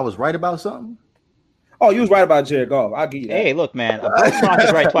 I was right about something. Oh, you was right about Jared Goff. I'll give you that. Hey, look, man, a person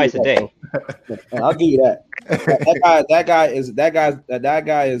is right twice a day. I'll give you that. That guy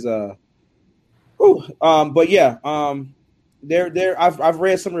is. But yeah. I've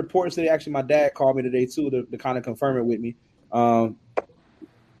read some reports today. Actually, my dad called me today too to kind of confirm it with me.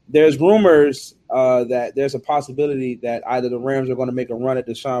 There's rumors that there's a possibility that either the Rams are going to make a run at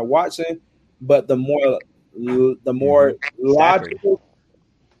Deshaun Watson, but the more logical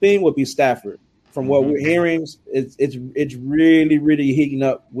thing would be Stafford. From what we're hearing, it's really, really heating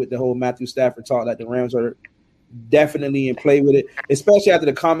up with the whole Matthew Stafford talk that the Rams are definitely in play with it, especially after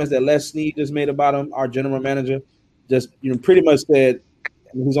the comments that Les Snead just made about him, our general manager. Just pretty much said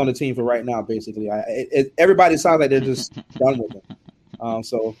he's on the team for right now, basically. Everybody sounds like they're just done with him.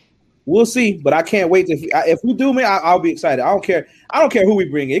 So we'll see, but I can't wait if we do, man. I'll be excited. I don't care who we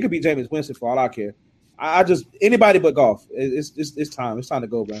bring in. It could be Jameis Winston for all I care. I just anybody but Goff. It's time. It's time to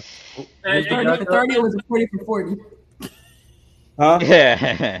go, man. 30 for 30 was a 40 for 40. Huh?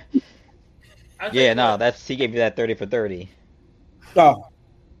 Yeah. Yeah, no, he gave you that 30 for 30. Oh.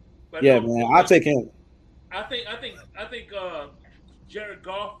 Yeah, man. I'll take him. I think Jared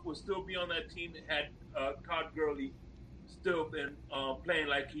Goff will still be on that team that had Todd Gurley still been playing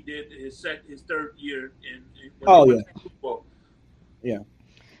like he did his third year in football. Yeah.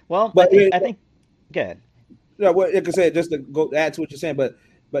 Well, but I think good. Yeah, well, like I said, just to go add to what you're saying, but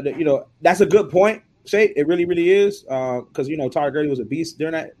that's a good point, Shay. It really, really is, because Todd Gurley was a beast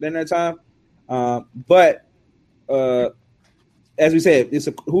during that time. But as we said, it's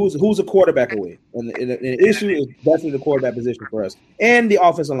who's a quarterback away, and the issue is definitely the quarterback position for us, and the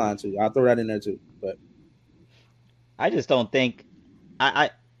offensive line too. I'll throw that in there too. But I just don't think I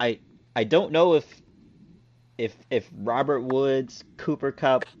don't know if Robert Woods, Cooper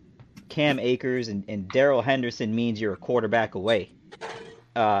Kupp, Cam Akers, and Darrell Henderson means you're a quarterback away.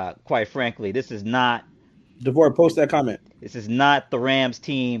 Quite frankly, this is not. DeVore, post that comment. This is not the Rams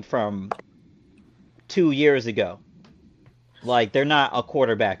team from 2 years ago. Like they're not a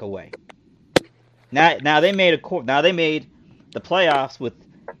quarterback away. Now they made the playoffs with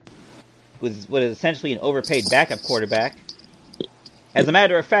what is essentially an overpaid backup quarterback. As a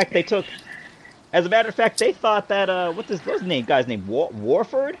matter of fact, they thought that what's his name? Guy's name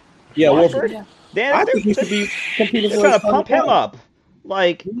Warford. Yeah, Warford. Yeah. I think he should be competing They're for trying a to pump him starting up.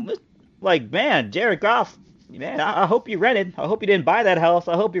 Like man, Jared Goff. Man, I hope you rented. I hope you didn't buy that house.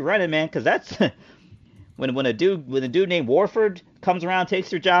 I hope you rented, man, because that's when a dude named Warford comes around, takes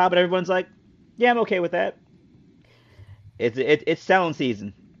your job, and everyone's like, yeah, I'm okay with that. It's selling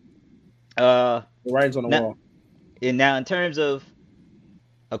season. The writing's on the wall. And now in terms of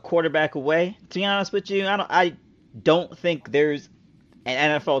a quarterback away, to be honest with you, I don't think there's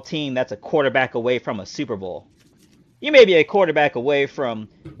an NFL team that's a quarterback away from a Super Bowl. You may be a quarterback away from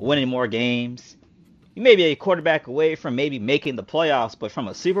winning more games. You may be a quarterback away from maybe making the playoffs, but from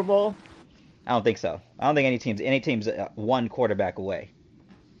a Super Bowl, I don't think so. I don't think any team's one quarterback away.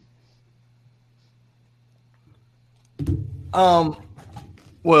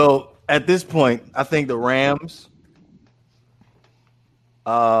 Well, at this point, I think the Rams,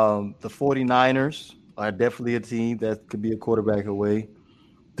 the 49ers are definitely a team that could be a quarterback away.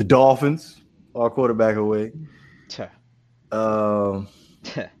 The Dolphins are a quarterback away. Off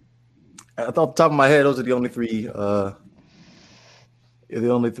the top of my head, those are the only three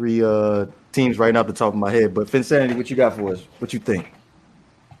teams right now off the top of my head. But Finsanity, what you got for us? What you think?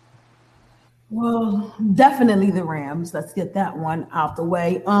 Well, definitely the Rams. Let's get that one out the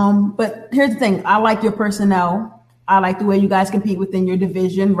way. But here's the thing. I like your personnel. I like the way you guys compete within your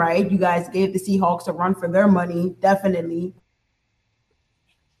division, right? You guys gave the Seahawks a run for their money, definitely.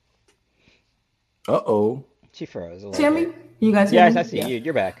 Uh-oh. She froze. Hear me? You guys hear me? Yes, I see you.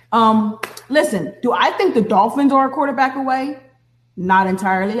 You're back. Listen, do I think the Dolphins are a quarterback away? Not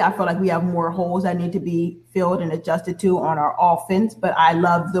entirely. I feel like we have more holes that need to be filled and adjusted to on our offense, but I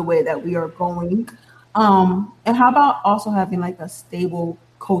love the way that we are going. And how about also having like a stable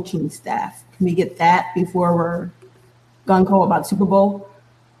coaching staff? Can we get that before we're gung-ho about Super Bowl?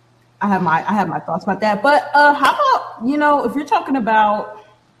 I have my thoughts about that. But how about, if you're talking about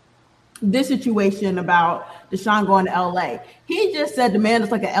this situation about Deshaun going to LA, he just said the man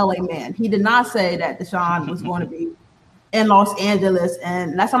is like an LA man. He did not say that Deshaun was going to be in Los Angeles.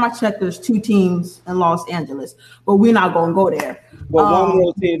 And last time I checked, there's 2 teams in Los Angeles, but we're not going to go there. Well, one of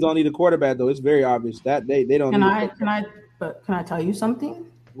those teams don't need a quarterback, though. It's very obvious that they don't. Can I tell you something?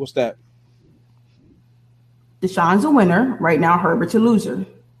 What's that? Deshaun's a winner right now. Herbert's a loser.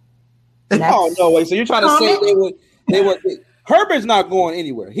 Oh no way! So you're trying to say they would? Herbert's not going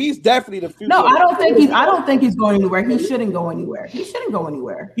anywhere. He's definitely the future. No, I don't think he's going anywhere. He shouldn't go anywhere.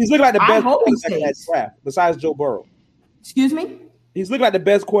 He's looking like the best quarterback in that draft, besides Joe Burrow. Excuse me? He's looking like the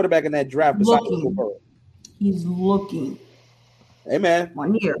best quarterback in that draft, besides Joe Burrow. He's looking. Hey man,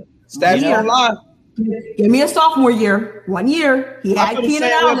 1 year. Stats don't lie. Give me a sophomore year. 1 year. He had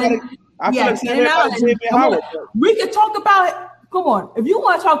Keenan Allen. We could talk about. Come on, if you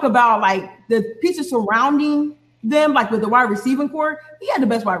want to talk about like the pieces surrounding them, like with the wide receiving core, he had the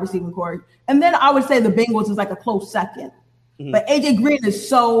best wide receiving core. And then I would say the Bengals is like a close second. Mm-hmm. But AJ Green is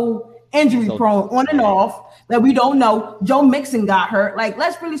so injury prone on and off that we don't know. Joe Mixon got hurt. Like,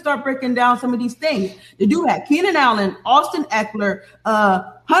 let's really start breaking down some of these things. The dude had Keenan Allen, Austin Eckler,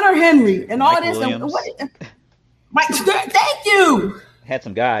 Hunter Henry, and all this. Mike, thank you. Had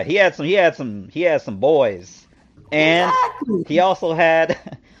some guy. He had some boys. And he also had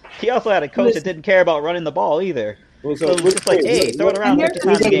a coach that didn't care about running the ball either. Well, so it was just like, hey, throw it around 50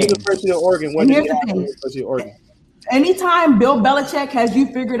 times a game. University of Oregon. What did University of Oregon? Anytime Bill Belichick has you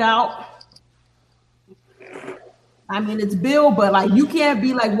figured out, I mean, it's Bill, but like you can't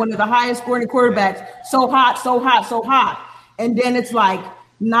be like one of the highest scoring quarterbacks, so hot. And then it's like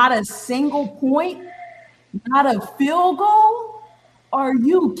not a single point, not a field goal. Are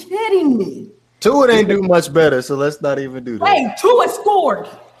you kidding me? Tua didn't do much better, so let's not even do that. Hey, Tua scored.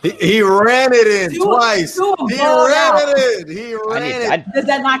 He ran it in twice. He ran it. Does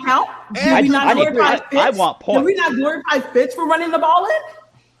that not count? I want points. Did we not glorify Fitz for running the ball in?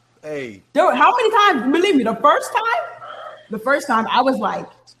 Hey. How many times, believe me, the first time I was like,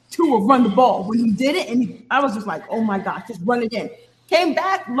 Tua run the ball. When he did it, and I was just like, oh my gosh, just run it in. Came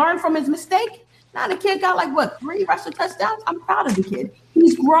back, learned from his mistake. Now the kid got like 3 rushing touchdowns. I'm proud of the kid.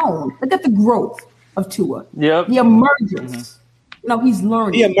 He's grown. Look at the growth of Tua. Yep. The emergence. Mm-hmm. He's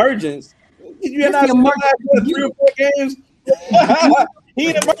learning. The emergence. Did you not 3 or 4 games? He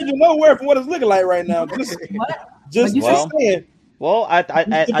ain't emerging nowhere from what it's looking like right now. Just saying. Well, I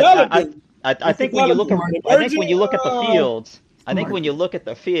think when you look at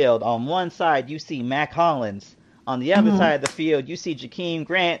the field, on one side you see Mac Hollins On the other side of the field, you see Jakeem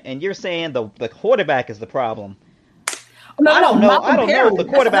Grant, and you're saying the quarterback is the problem. No, I don't know if the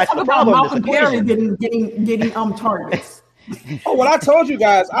quarterback's the problem in this Malcolm Perry equation. getting targets. Oh, well, I told you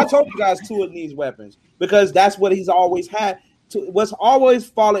guys Tua needs weapons because that's what he's always had. What's always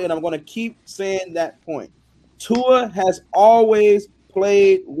followed, and I'm going to keep saying that point. Tua has always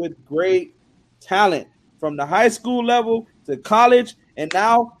played with great talent from the high school level to college, and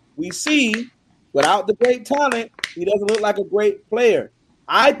now we see without the great talent, he doesn't look like a great player.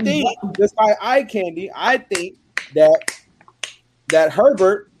 I think, just by eye candy, I think that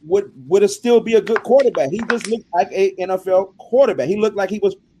Herbert would still be a good quarterback. He just looked like an NFL quarterback. He looked like he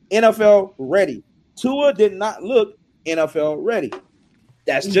was NFL ready. Tua did not look NFL ready.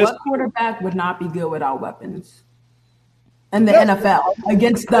 That's just what quarterback would not be good without weapons in the NFL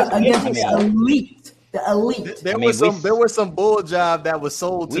against the elite. The elite. There was some bull job that was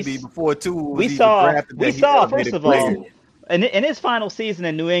sold to me before Tua was we saw first of all, in his final season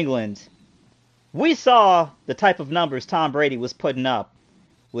in New England, we saw the type of numbers Tom Brady was putting up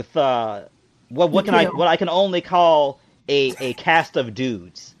with what I can only call a cast of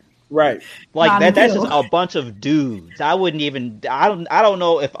dudes. Right. Like that's just a bunch of dudes. I don't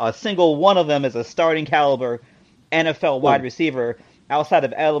know if a single one of them is a starting caliber NFL wide receiver outside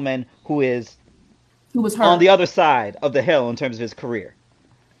of Edelman, who was hurt on the other side of the hill in terms of his career.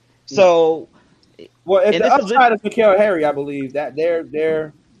 So, well, if the upside is N'Keal Harry, I believe that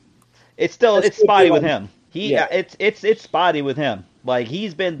they're it's spotty with him. It's spotty with him. Like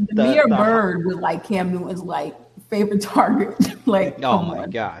he's been Amir Bird was like Cam Newton's like favorite target. Like, oh my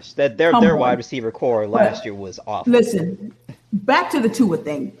gosh, that their wide receiver core last year was awful. Listen, back to the Tua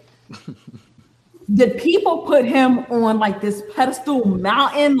thing. Did people put him on like this pedestal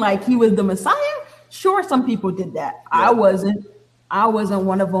mountain like he was the Messiah? Sure, some people did that. Yeah. I wasn't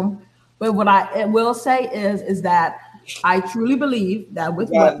one of them. But what I will say is that I truly believe that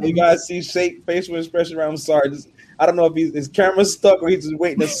with you guys see facial expression around. I'm sorry. I don't know if his camera's stuck or he's just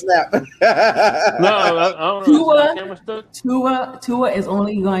waiting to snap. No, I don't know. Tua is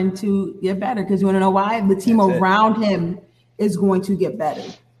only going to get better because you want to know why? The team around him is going to get better.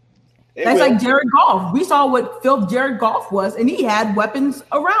 That's like Jared Goff. We saw what Jared Goff was, and he had weapons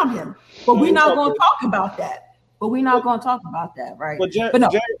around him. But we're not going to talk about that. Right? But back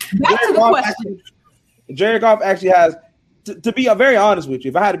to the question. Jared Goff actually has, to be very honest with you,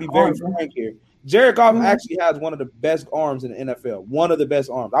 if I had to be very frank here, Jared Goff actually has one of the best arms in the NFL. One of the best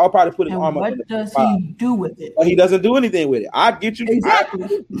arms. I would probably put his arm up. What does he do with it? But he doesn't do anything with it. I get you.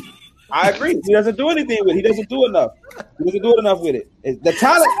 Exactly. I agree. He doesn't do anything with it. He doesn't do enough. He doesn't do enough with it. The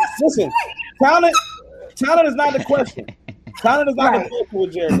talent, listen, talent is not the question. Talent is not the question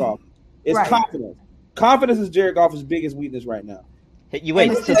with Jared Goff. It's confidence. Confidence is Jared Goff's biggest weakness right now. So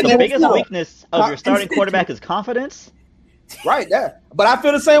the biggest weakness of your starting quarterback is confidence? Right, but I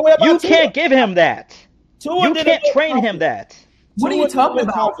feel the same way about you. Can't give him that. You can't train him that. What are you talking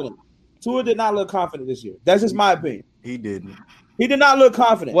about? Tua did not look confident this year. That's just my opinion. He didn't. He did not look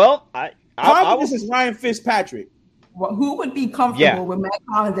confident. Well, confidence is Ryan Fitzpatrick. Well, who would be comfortable with Matt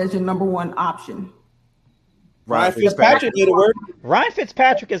Collins as your number one option? Ryan Fitzpatrick did it work. Ryan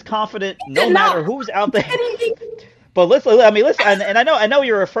Fitzpatrick is confident no matter who's out there. But listen. And I know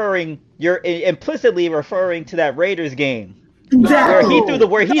you're implicitly referring to that Raiders game where he threw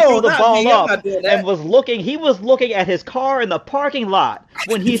the ball up and was looking at his car in the parking lot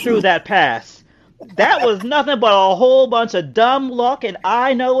when he threw that pass. That was nothing but a whole bunch of dumb luck, and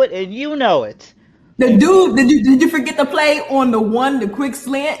I know it, and you know it. The dude, did you forget to play on the quick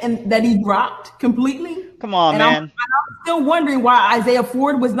slant and that he dropped completely? Come on, man. I'm still wondering why Isaiah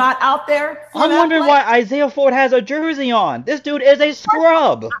Ford was not out there. I'm wondering why Isaiah Ford has a jersey on. This dude is a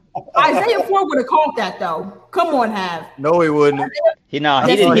scrub. Isaiah Ford would have caught that, though. Come on, Have. No, he wouldn't. He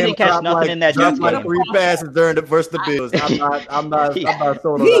didn't catch nothing in that Jets game. Like 3 passes during versus the Bills. I'm not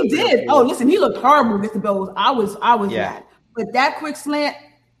throwing He did. Oh, listen, he looked horrible against the Bills. I was mad. But that quick slant,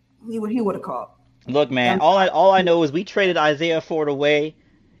 he would have caught. Look, man, all I know is we traded Isaiah Ford away,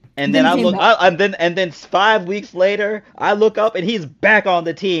 and then and then 5 weeks later, I look up and he's back on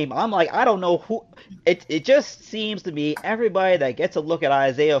the team. I'm like, I don't know who. It just seems to me everybody that gets a look at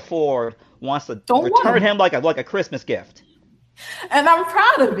Isaiah Ford wants to return him like a Christmas gift. And I'm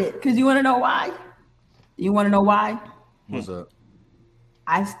proud of it because you want to know why? What's up?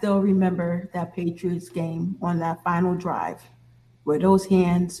 I still remember that Patriots game on that final drive where those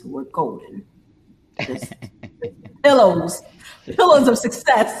hands were golden. Pillows of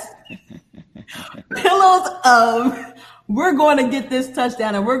success. Pillows of we're going to get this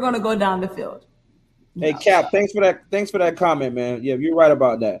touchdown and we're going to go down the field. Hey, Cap, thanks for that comment, man. Yeah, you're right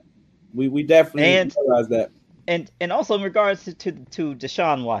about that. We definitely realize that. And also in regards to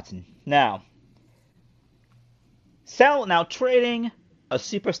Deshaun Watson. Now trading a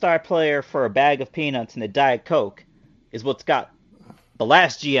superstar player for a bag of peanuts and a Diet Coke is what's got the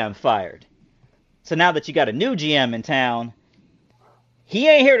last GM fired. So now that you got a new GM in town, he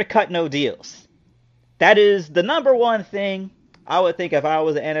ain't here to cut no deals. That is the number one thing I would think if I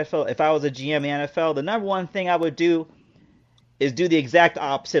was a GM in the NFL, the number one thing I would do is do the exact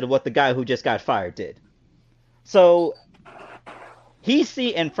opposite of what the guy who just got fired did. So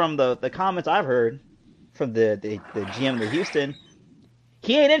and from the comments I've heard from the GM of Houston,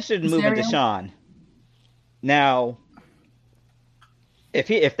 he ain't interested in moving Deshaun. Now,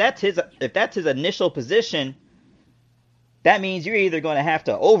 if that's his initial position, that means you're either going to have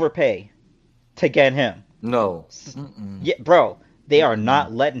to overpay to get him. No. Yeah, bro, they are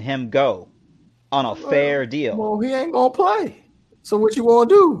not letting him go on a fair deal. Well, he ain't gonna play. So what you want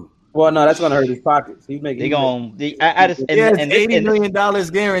to do? Well, no, that's gonna hurt his pockets. He's making. $80 million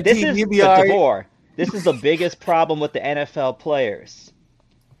guaranteed. This is the biggest problem with the NFL players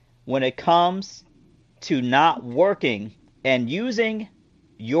when it comes to not working and using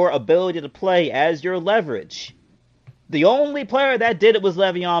your ability to play as your leverage. The only player that did it was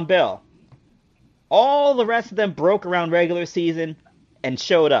Le'Veon Bell. All the rest of them broke around regular season and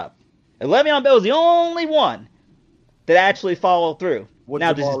showed up. And Le'Veon Bell was the only one that actually followed through.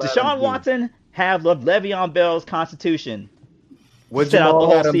 Now, does Deshaun Watson have Le'Veon Bell's constitution set out the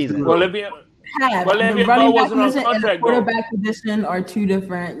whole season? Well, Le'Veon Bell wasn't on contract. And the quarterback position are two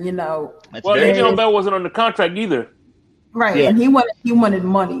different, Le'Veon Bell wasn't on the contract either. Right, yeah. And he wanted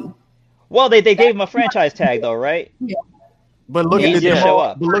money. Well, they gave him a franchise tag though, right? Yeah. But look at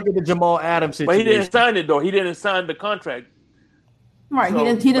the Jamal Adams situation. But he didn't sign it though. He didn't sign the contract. Right. So,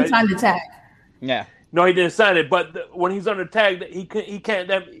 he didn't sign the tag. Yeah. No, he didn't sign it. But when he's on the tag, he can't.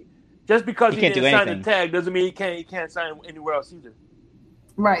 Just because he didn't sign the tag doesn't mean he can't sign anywhere else either.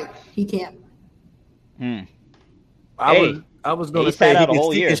 Right. He can't. I was going to say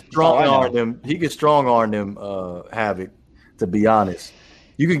he can strong arm them. He can strong arm them. Havoc. To be honest.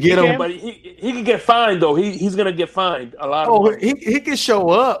 You could get him, but he could get fined though. He's gonna get fined a lot. He can show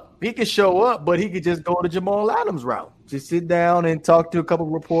up. He can show up, but he could just go the Jamal Adams route. Just sit down and talk to a couple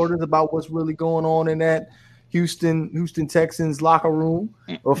of reporters about what's really going on in that Houston Texans locker room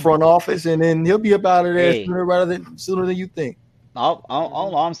or front office, and then he'll be about it sooner than you think.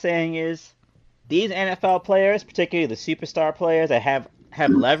 All I'm saying is these NFL players, particularly the superstar players that have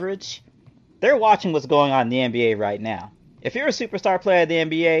leverage, they're watching what's going on in the NBA right now. If you're a superstar player in the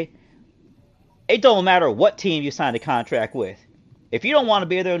NBA, it don't matter what team you signed a contract with. If you don't want to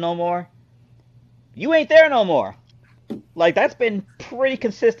be there no more, you ain't there no more. Like, that's been pretty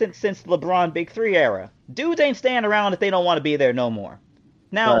consistent since the LeBron Big Three era. Dudes ain't staying around if they don't want to be there no more.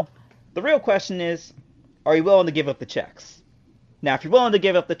 Now, The real question is, are you willing to give up the checks? Now, if you're willing to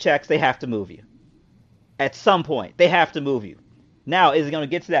give up the checks, they have to move you. At some point, they have to move you. Now, is it going to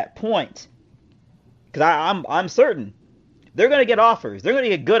get to that point? Because I'm certain they're going to get offers. They're going to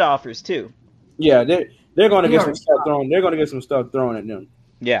get good offers too. Yeah, they're going to get some stuff thrown. They're going to get some stuff thrown at them.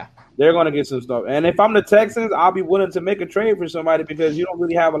 Yeah, they're going to get some stuff. And if I'm the Texans, I'll be willing to make a trade for somebody because you don't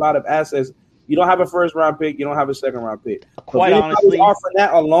really have a lot of assets. You don't have a first round pick. You don't have a second round pick. Quite honestly, offering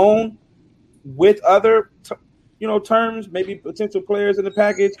that alone with other, terms, maybe potential players in the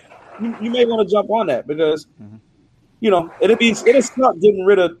package, you may want to jump on that because, it'll suck getting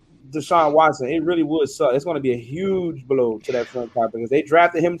rid of Deshaun Watson. It really would suck. It's going to be a huge blow to that franchise because they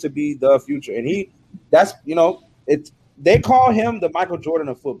drafted him to be the future, and they call him the Michael Jordan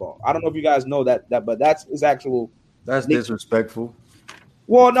of football. I don't know if you guys know that, but that's his actual. That's disrespectful.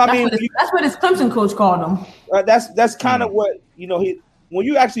 Well, no, that's what his Clemson coach called him. That's kind of what when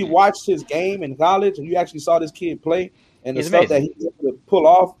you actually watched his game in college and you actually saw this kid play and the stuff that he was able to pull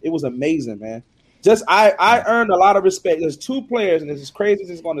off, it was amazing, man. I earned a lot of respect. There's two players, and this is crazy as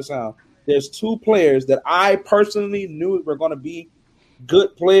it's going to sound. There's two players that I personally knew were going to be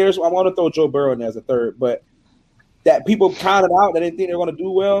good players. I want to throw Joe Burrow in there as a third, but that people counted out that didn't think they're going to do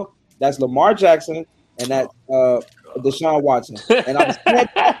well. That's Lamar Jackson and that Deshaun Watson. And I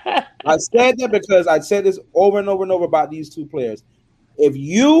said that because I said this over and over and over about these two players. If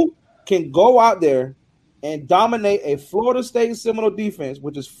you can go out there and dominate a Florida State Seminole defense,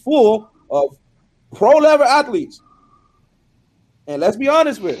 which is full of pro-level athletes. And let's be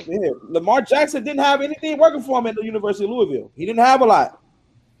honest with it. Lamar Jackson didn't have anything working for him at the University of Louisville. He didn't have a lot.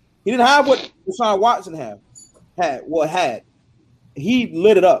 He didn't have what Deshaun Watson had. He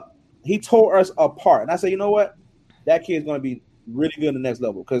lit it up. He tore us apart. And I said, you know what? That kid's going to be really good in the next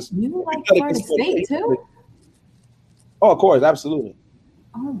level. Because you like Florida State too? Oh, of course. Absolutely.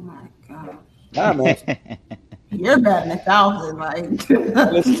 Oh, my God. Nah, man. You're batting 1,000, like.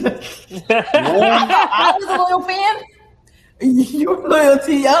 I was a loyal fan. Your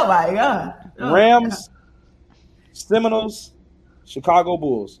loyalty, oh my god. Rams, Seminoles, Chicago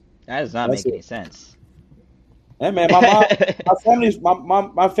Bulls. That does not make any sense. Hey man, my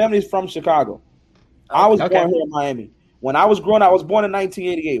family's from Chicago. I was born here in Miami. When I was growing up, I was born in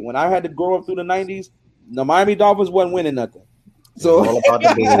 1988. When I had to grow up through the 90s, the Miami Dolphins wasn't winning nothing. So all about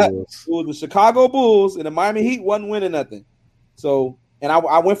the Bulls. It was the Chicago Bulls, and the Miami Heat wasn't winning nothing. So, and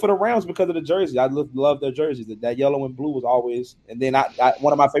I went for the Rams because of the jersey. I love their jerseys. That yellow and blue was always. And then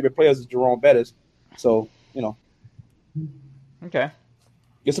one of my favorite players is Jerome Bettis. So Okay.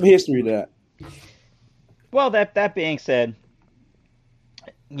 Get some history to that. Well, that being said,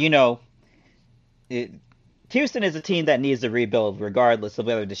 Houston is a team that needs to rebuild regardless of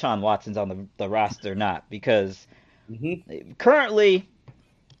whether Deshaun Watson's on the roster or not, because currently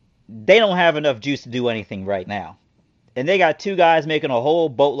they don't have enough juice to do anything right now. And they got two guys making a whole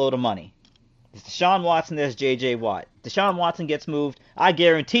boatload of money. It's Deshaun Watson, there's J.J. Watt. Deshaun Watson gets moved, I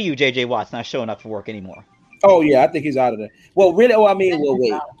guarantee you J.J. Watt's not showing up for work anymore. Oh, yeah, I think he's out of there. Well, really,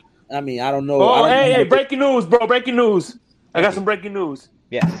 wait. I don't know. Oh, hey, breaking news, bro. Breaking news. I got some breaking news.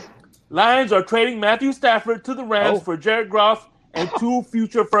 Yes. Lions are trading Matthew Stafford to the Rams for Jared Goff and 2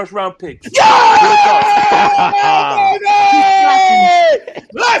 future first-round picks.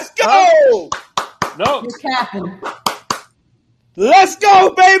 Let's go! No. You're capping. Let's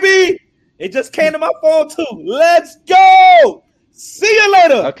go, baby! It just came to my phone, too. Let's go! See you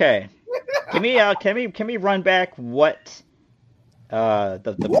later! Okay. Can we run back what the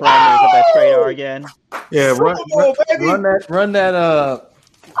parameters of that trade are again? Yeah, run that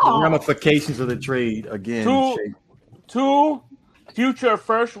ramifications of the trade again. Two future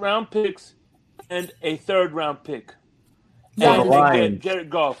first-round picks and a third-round pick. Yeah, And they get Jared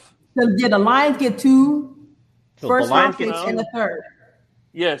Goff. The Lions get 2 So first-round the Lions picks and a third.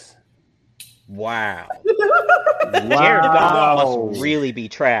 Yes. Wow. Jared Goff must really be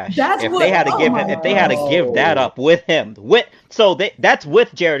trash. If they had to give that up with him. That's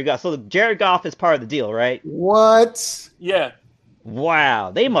with Jared Goff. So Jared Goff is part of the deal, right? What? Yeah.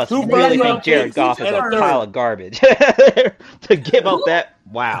 Wow. They must 2 really first-round think Jared picks Goff is and a a third. pile of garbage to give up that.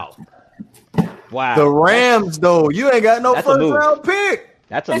 Wow. The Rams, though, you ain't got no That's a move. first-round pick.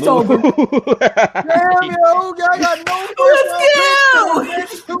 That's a It's move. over. Damn, yo, I got no first-round pick for the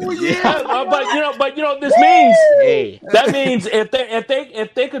next 2 years. Yeah, but this means Hey. that means if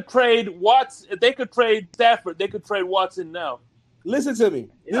they could trade Watts, if they could trade Stafford, they could trade Watson now. Listen to me.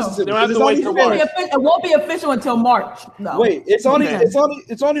 They don't have to wait till March. It won't be official until March. No. Wait, it's only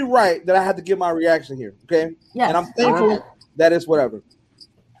right that I have to give my reaction here, okay? Yes. And I'm thankful that it's whatever.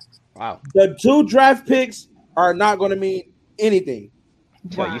 Wow. The 2 draft picks are not going to mean anything.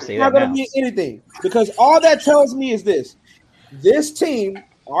 So you say It's not that going to now. mean anything because all that tells me is this team,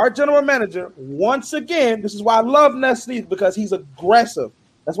 our general manager, once again, this is why I love Nestle because he's aggressive.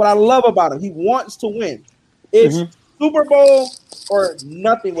 That's what I love about him. He wants to win. It's Super Bowl or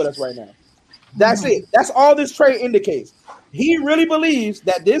nothing with us right now. That's it. That's all this trade indicates. He really believes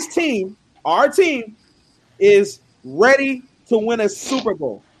that this team, our team, is ready to win a Super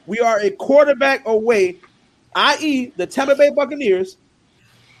Bowl. We are a quarterback away, i.e., the Tampa Bay Buccaneers.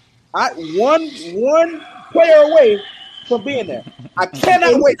 One player away from being there. I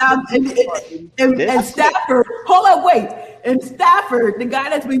cannot wait. And Stafford, hold up, wait. And Stafford, the guy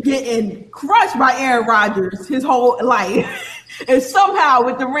that's been getting crushed by Aaron Rodgers his whole life, is somehow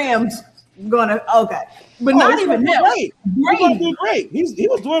with the Rams but not even him. Great. He's gonna do great. He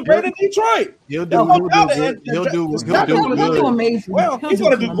was doing great in Detroit. He'll do good. Amazing. Well, he's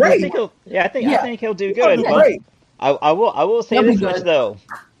gonna do great. I think he'll do good. do But great. I will say He'll be this much good. though.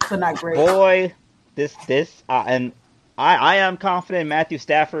 So not great. Boy, and I am confident in Matthew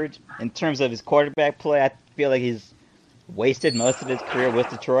Stafford in terms of his quarterback play. I feel like he's wasted most of his career with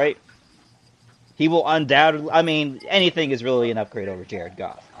Detroit. He will undoubtedly. I mean, anything is really an upgrade over Jared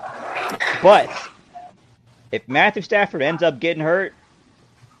Goff. But if Matthew Stafford ends up getting hurt,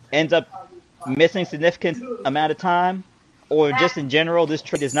 ends up missing significant amount of time, or just in general, this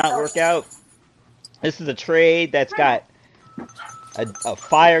trade does not work out, this is a trade that's got a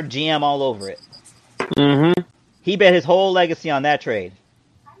fired GM all over it. Mm-hmm. He bet his whole legacy on that trade.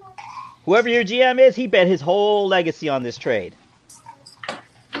 Whoever your GM is, he bet his whole legacy on this trade.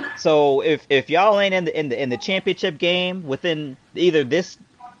 So if y'all ain't in the championship game within either the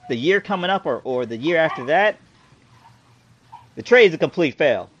year coming up or the year after that, the trade's a complete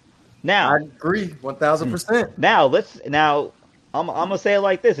fail. Now I agree 1,000%. Now I'm gonna say it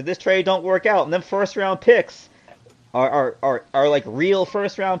like this: if this trade don't work out, and then first round picks are like real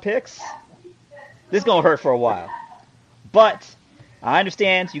first round picks, This is gonna hurt for a while. But I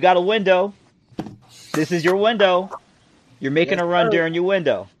understand you got a window. This is your window. You're making a run during your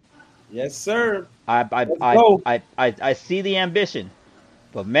window. Yes, sir. I see the ambition,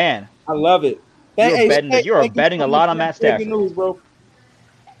 but man, I love it. You're betting a lot on Matt Stafford. News, bro.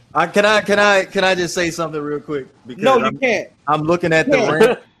 Can I just say something real quick? Because No, you can't. I'm looking at the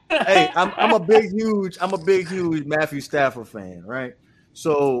Rams. Hey, I'm a big, huge Matthew Stafford fan, right?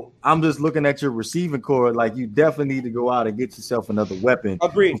 So I'm just looking at your receiving core. Like, you definitely need to go out and get yourself another weapon.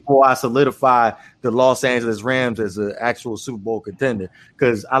 Agreed. Before I solidify the Los Angeles Rams as an actual Super Bowl contender.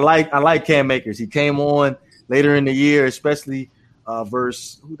 Because I like Cam Akers. He came on later in the year, especially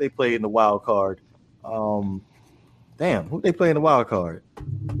versus who they played in the wild card. Who they play in the wild card?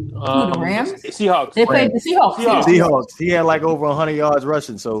 The Rams? Seahawks. They played the Seahawks. Seahawks. He had like over 100 yards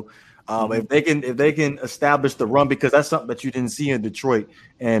rushing. So if they can establish the run, because that's something that you didn't see in Detroit,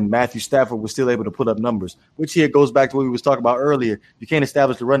 and Matthew Stafford was still able to put up numbers, which here goes back to what we was talking about earlier. You can't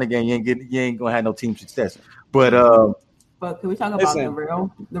establish the run again, you ain't gonna have no team success. But can we talk about the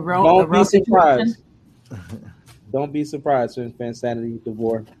real Don't be situation? surprised. Don't be surprised, Fansanity,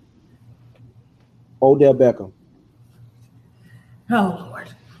 DeVore. Odell Beckham. Oh Lord!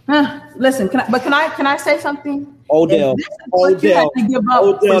 Listen, can I say something? Odell. What you have to give up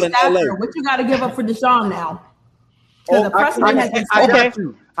Odell for in Stafford? LA. What you got to give up for Deshaun now? The precedent has been I set. got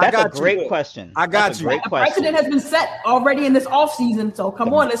you. That's a great question. I got That's a you. great The question. precedent has been set already in this offseason. So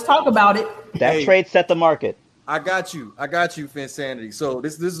come on, let's talk about it. That trade set the market. I got you, Fansanity. So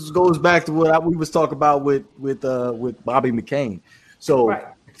this goes back to what we was talking about with Bobby McCain. So Right.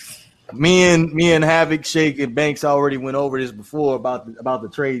 me and Havoc, Shake, and Banks already went over this before about the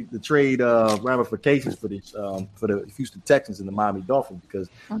trade ramifications for the Houston Texans and the Miami Dolphins, because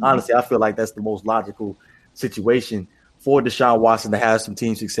honestly, I feel like that's the most logical situation for Deshaun Watson to have some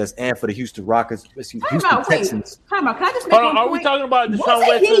team success, and for the Houston Rockets, Texans. Time out. Can I just make one Are point? we talking about Deshaun Wasn't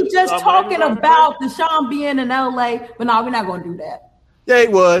Watson? he just talking about Deshaun being in LA? But no, we're not going to do that. Yeah,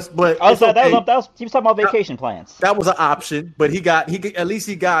 it was, but He was okay. talking about vacation plans. That was an option, but he got He got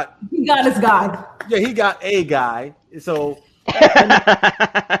his guy. Yeah, he got a guy. So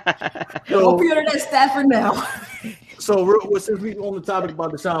Go for that Stafford now. So since we're on the topic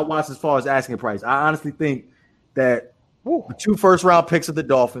about Deshaun Watson as far as asking price, I honestly think that the 2 first-round picks of the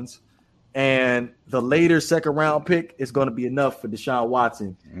Dolphins and the later second-round pick is going to be enough for Deshaun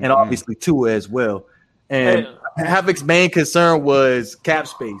Watson, and obviously Tua as well. And Havoc's main concern was cap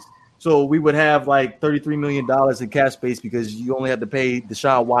space. So we would have like $33 million in cap space because you only have to pay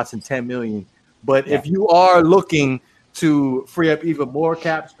Deshaun Watson $10 million. But if you are looking to free up even more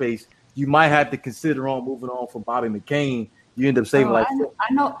cap space, you might have to consider moving on from Bobby McCain. You end up saving I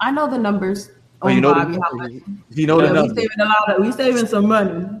know the numbers. You know the numbers. We saving some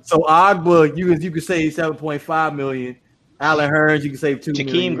money. So Agba, you could save $7.5 million. Allen Hurns, you can save $2 million.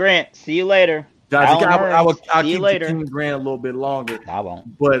 Jakeem Grant, see you later. I'll see keep you later. Jakeem Grant a little bit longer. I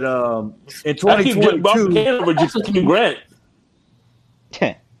won't. But in 2022, Grant.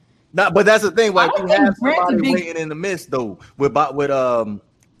 But that's the thing. Like, we have Grant's somebody waiting in the midst though. With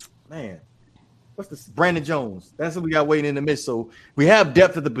what's this? Brandon Jones. That's what we got waiting in the midst. So we have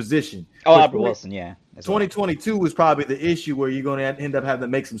depth at the position. Albert Wilson, yeah. 2022 was probably the issue where you're going to end up having to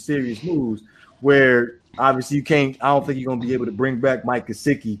make some serious moves. Where obviously you can't. I don't think you're going to be able to bring back Mike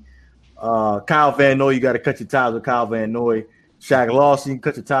Gesicki. Kyle Van Noy, you got to cut your ties with Kyle Van Noy. Shaq Lawson, you can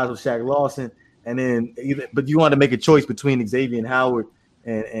cut your ties with Shaq Lawson, and then but you want to make a choice between Xavier Howard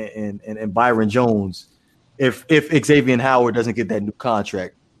and Byron Jones. If Xavier Howard doesn't get that new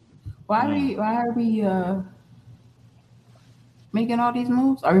contract, why are we making all these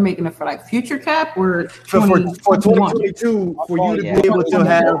moves? Are we making it for like future cap or for 2022 for you to be able to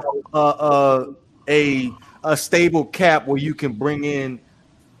have a stable cap where you can bring in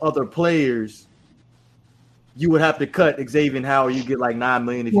other players? You would have to cut Xavier Howard. You get like $9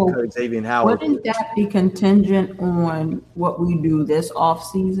 million if you cut Xavier Howard. Wouldn't that be contingent on what we do this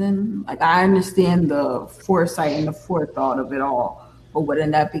offseason? Like, I understand the foresight and the forethought of it all, but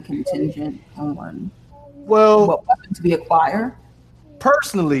wouldn't that be contingent on what weapons we acquire?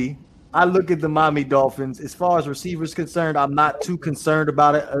 Personally, I look at the Miami Dolphins. As far as receivers concerned, I'm not too concerned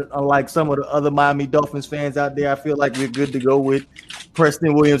about it. Unlike some of the other Miami Dolphins fans out there, I feel like we're good to go with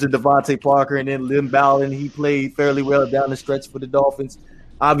Preston Williams and Devontae Parker, and then Lynn Bowden. He played fairly well down the stretch for the Dolphins.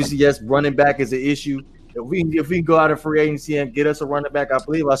 Obviously, yes, running back is an issue. If we can go out of free agency and get us a running back, I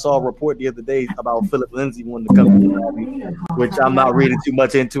believe I saw a report the other day about Philip Lindsay wanting to come to Miami, which I'm not reading too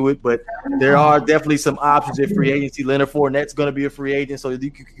much into it, but there are definitely some options in free agency. Leonard Fournette's going to be a free agent, so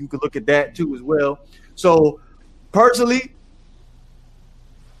you could look at that too as well. So personally,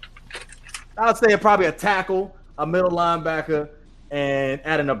 I'd say probably a tackle, a middle linebacker, and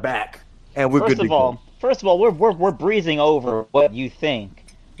adding a back, and we're good to go. First of all, we're breezing over what you think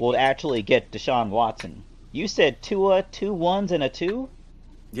will actually get Deshaun Watson. You said Tua, 2 1s and a 2?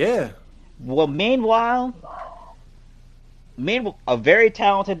 Yeah. Well, meanwhile, a very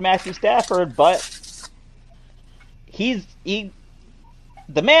talented Matthew Stafford, but the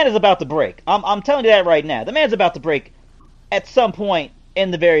man is about to break. I'm telling you that right now. The man's about to break at some point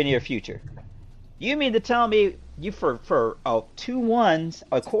in the very near future. You mean to tell me you for 2 1s,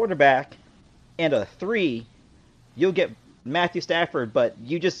 a quarterback, and a 3, you'll get Matthew Stafford, but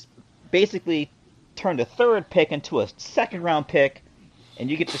you just basically turned a 3rd pick into a 2nd round pick, and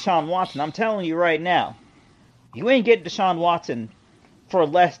you get Deshaun Watson. I'm telling you right now, you ain't getting Deshaun Watson for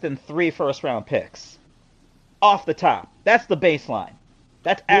less than 3 first-round picks. Off the top. That's the baseline.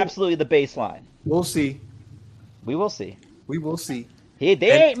 That's absolutely the baseline. We'll see. We will see. We will see. They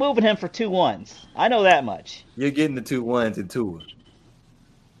ain't moving him for 2 1s. I know that much. You're getting the 2 1s and 2.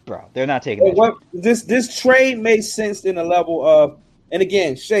 Bro, they're not taking that. This trade makes sense in a level of, and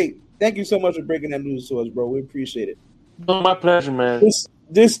again, Shay, thank you so much for breaking that news to us, bro. We appreciate it. Oh, my pleasure, man.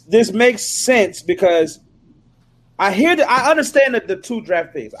 This makes sense because I understand that the 2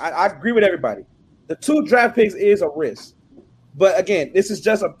 draft picks. I agree with everybody. The 2 draft picks is a risk, but again, this is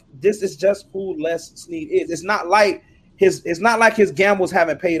just who Les Snead is. It's not like his gambles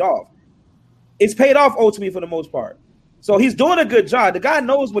haven't paid off. It's paid off ultimately for the most part. So he's doing a good job. The guy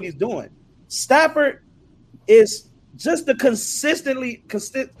knows what he's doing. Stafford is just the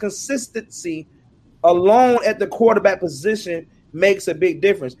consistency alone at the quarterback position makes a big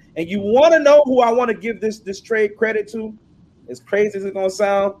difference. And you want to know who I want to give this trade credit to? As crazy as it's going to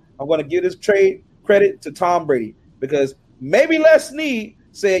sound, I'm going to give this trade credit to Tom Brady, because maybe Les Snead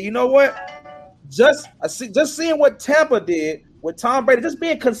said, you know what? Just seeing what Tampa did with Tom Brady, just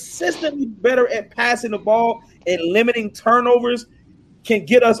being consistently better at passing the ball and limiting turnovers can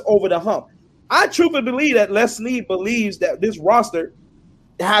get us over the hump. I truly believe that Les Snead believes that this roster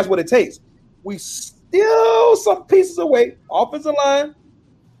has what it takes. We still some pieces away, offensive line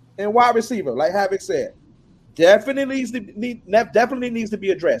and wide receiver, like Havoc said. Definitely needs to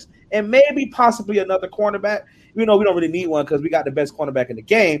be addressed. And maybe possibly another cornerback. We don't really need one because we got the best cornerback in the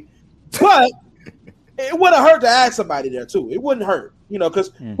game. But it wouldn't hurt to add somebody there too. It wouldn't hurt,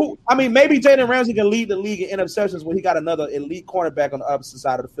 because maybe Jalen Ramsey can lead the league in interceptions when he got another elite cornerback on the opposite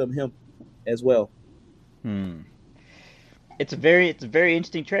side of the field, him as well. It's a very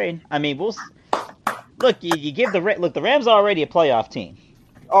interesting trade. I mean, look. You give the Rams are already a playoff team.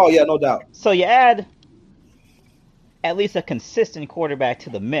 Oh yeah, no doubt. So you add at least a consistent quarterback to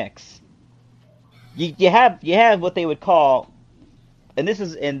the mix. You have what they would call, and this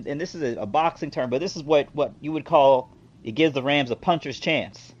is a boxing term, but this is what you would call, it gives the Rams a puncher's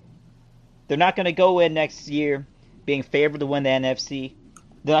chance. They're not going to go in next year being favored to win the NFC.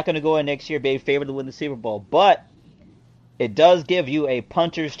 They're not going to go in next year being favored to win the Super Bowl, but it does give you a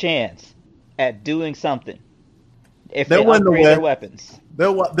puncher's chance at doing something if they upgrade their weapons.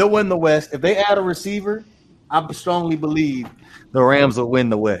 They'll win the West. If they add a receiver, I strongly believe the Rams will win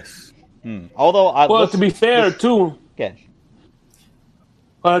the West. Although, to be fair, too. Okay.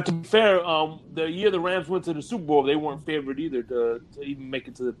 To be fair, the year the Rams went to the Super Bowl, they weren't favored either to even make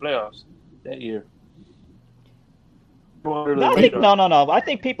it to the playoffs that year. No. I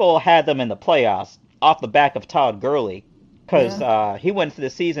think people had them in the playoffs off the back of Todd Gurley because he went into the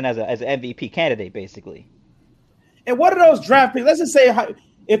season as an MVP candidate, basically. And what are those draft picks? Let's just say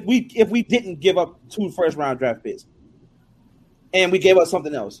if we didn't give up 2 first-round draft picks and we gave up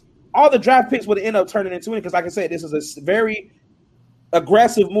something else, all the draft picks would end up turning into it because, like I said, this is a very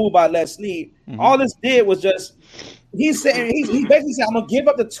aggressive move by Les Snead. Mm-hmm. All this did was just he basically said, I'm going to give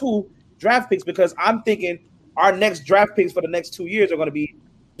up the 2 draft picks because I'm thinking our next draft picks for the next 2 years are going to be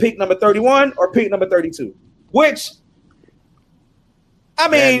pick number 31 or pick number 32, which – I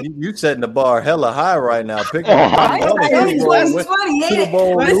mean, man, you setting the bar hella high right now. Pick hindsight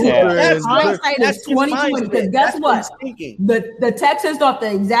is 2020. Because guess what? The Texans thought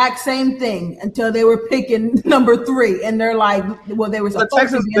the exact same thing until they were picking number 3, and they're like, well, they were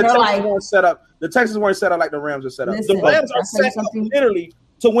supposed to be. The Texans weren't set up like the Rams are set up. The Rams are set up literally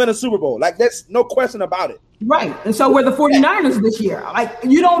to win a Super Bowl. Like, that's no question about it. Right. And so we're the 49ers this year. Like,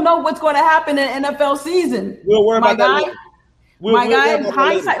 you don't know what's going to happen in NFL season. We'll worry about that later.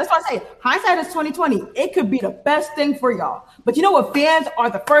 Hindsight. That's what I say. Hindsight is 2020. It could be the best thing for y'all. But you know what? Fans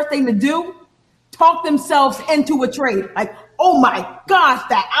are the first thing to do: talk themselves into a trade. Like, oh my gosh,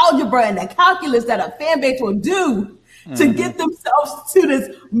 the algebra and the calculus that a fan base will do to get themselves to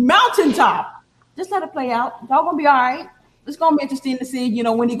this mountaintop. Just let it play out. Y'all gonna be all right. It's going to be interesting to see, you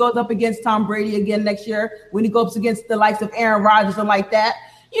know, when he goes up against Tom Brady again next year, when he goes up against the likes of Aaron Rodgers and like that,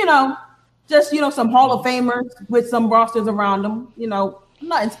 you know, just, you know, some Hall of Famers with some rosters around them, you know,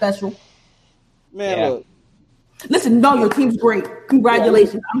 nothing special. Man, look. Listen, no, your team's great.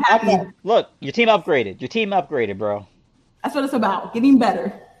 Congratulations. I'm happy. Look, your team upgraded. Your team upgraded, bro. That's what it's about. Getting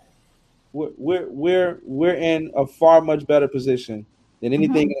better. We're in a far much better position than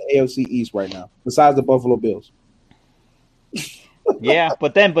anything in the AFC East right now, besides the Buffalo Bills. Yeah,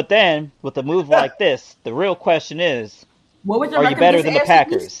 but then with a move like this, the real question is, what was your are record you better against than the AFC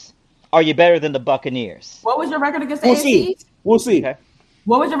Packers? East? Are you better than the Buccaneers? What was your record against the We'll AFC see. East? We'll see. Okay.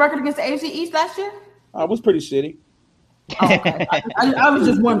 What was your record against the AFC East last year? It was pretty shitty. Oh, okay. I was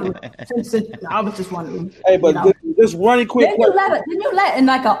just wondering. I was just wondering. Hey, but just running quick. Didn't you let in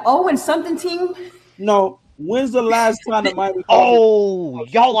like a 0-something team? No. When's the last time the Miami? Oh,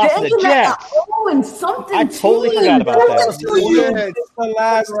 y'all lost to the Jets. 0-something I totally forgot about that. When's the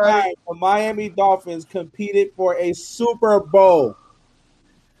last time the Miami Dolphins competed for a Super Bowl?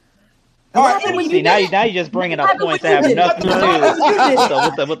 All right, See, now you're just bringing up points that have nothing to do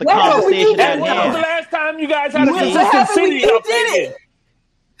with the conversation at When was the hand. last time you guys had a consistent city up there?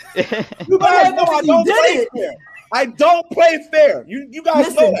 You guys know I don't play fair. I don't play fair. You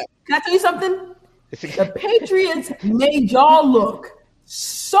guys know that. Can I tell you something? The Patriots made y'all look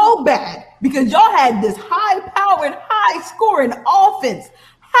so bad because y'all had this high-powered, high-scoring offense.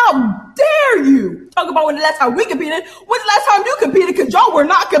 How dare you talk about when the last time we competed? When's the last time you competed? Because y'all were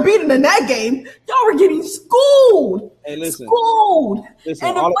not competing in that game. Y'all were getting schooled. Hey, listen. Schooled. Listen,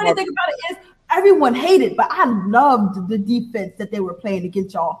 and the funny thing about it is everyone hated, but I loved the defense that they were playing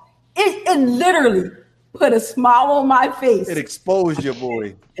against y'all. It literally put a smile on my face. It exposed your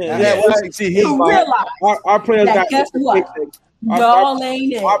boy. Our players got guess what? Y'all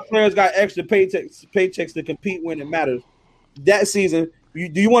ain't it. Our players got extra paychecks to compete when it matters. That season,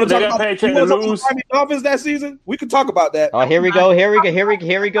 do you want to talk about the Miami Dolphins that season? We can talk about that. Oh, here we go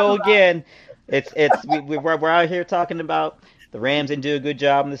again. We're out here talking about the Rams didn't do a good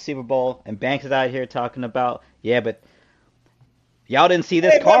job in the Super Bowl, and Banks is out here talking about but y'all didn't see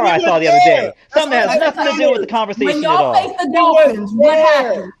this car I saw the other day. Something that has nothing to do with the conversation at all. When y'all face the Dolphins, what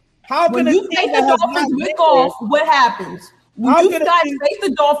happens? When you face the Dolphins with golf, what happens? When you guys face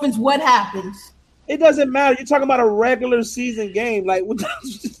the Dolphins, what happens? It doesn't matter. You're talking about a regular season game. Like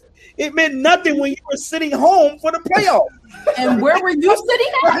it meant nothing when you were sitting home for the playoffs. And where were you sitting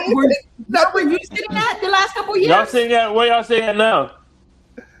at? Where were you sitting at the last couple of years? Y'all sitting at where y'all sitting at now?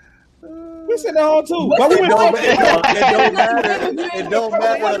 We're sitting at home too. But it don't matter. It don't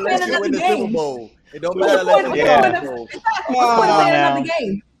matter unless you win the Super Bowl. It don't matter unless you win the Super Bowl. Another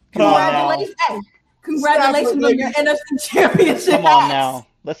game. Congratulations on your NFC Championship. Come on now.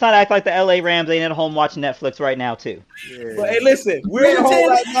 Let's not act like the LA Rams ain't at home watching Netflix right now, too. Yeah. But hey, listen, we're at home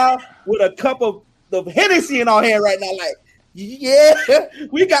right now with a cup of Hennessy in our hand right now. Like, we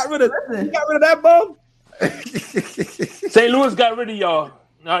got rid of that bum. St. Louis got rid of y'all.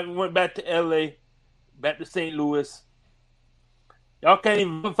 Now we went back to LA, back to St. Louis. Y'all can't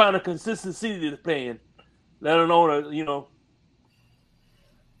even find a consistent city to play in, let alone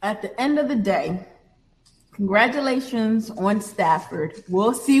At the end of the day, congratulations on Stafford.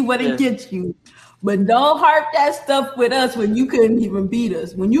 We'll see what it gets you. But don't harp that stuff with us when you couldn't even beat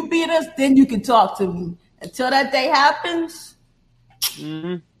us. When you beat us, then you can talk to me. Until that day happens.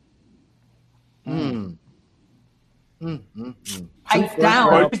 Pipes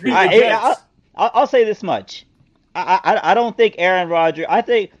down. I'll say this much. I don't think Aaron Rodgers. I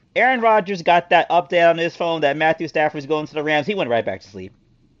think Aaron Rodgers got that update on his phone that Matthew Stafford's going to the Rams. He went right back to sleep.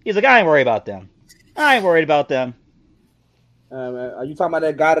 He's like, I ain't worried about them. Are you talking about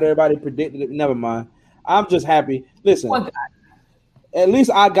that guy that everybody predicted? Never mind. I'm just happy. Listen, at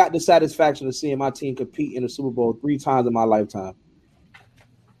least I got the satisfaction of seeing my team compete in the Super Bowl 3 times in my lifetime.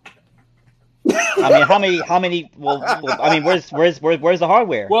 I mean, how many? Well, I mean, where's the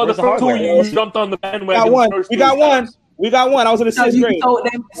hardware? Well, the first 2 years you jumped on the bandwagon. We got one. I was in the 6th grade.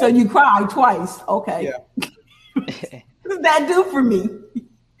 So you cried twice. Okay. Yeah. What does that do for me?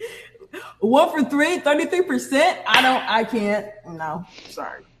 1 for 3, 33%. I can't. No,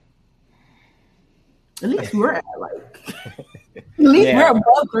 sorry. At least we're at we're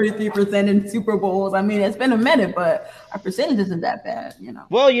above 33% in Super Bowls. I mean, it's been a minute, but our percentage isn't that bad,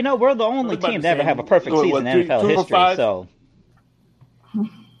 Well, we're the only team to ever have a perfect season in NFL history. So,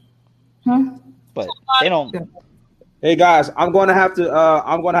 but they don't. Hey guys, I'm going to have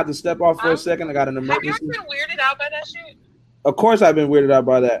to step off for a second. I got an emergency. Have you ever been weirded out by that shit? Of course, I've been weirded out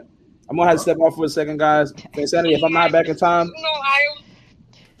by that. I'm gonna have to step off for a second, guys. Insanity, if I'm not back in time.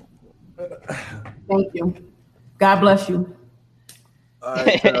 Thank you. God bless you.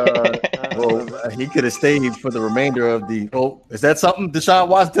 Well, he could have stayed for the remainder of the. Oh, is that something Deshaun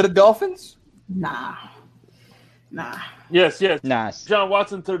Watson to the Dolphins? Nah. Yes. Nah. John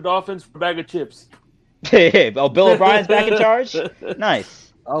Watson to the Dolphins for a bag of chips. Oh, Bill O'Brien's back in charge?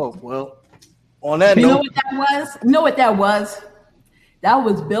 Nice. Oh, well, on that note. You know what that was? You know what that was? That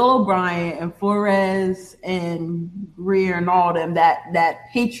was Bill O'Brien and Flores and Greer and all them,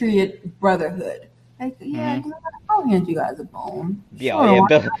 that Patriot Brotherhood. Like, yeah, you know what? I'll hand you guys a bone. Yeah,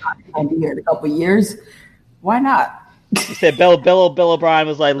 Bill. I'll be here in a couple of years. Why not? You said Bill O'Brien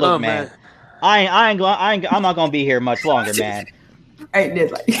was like, look, man. Man. I'm not gonna be here much longer, man. Right,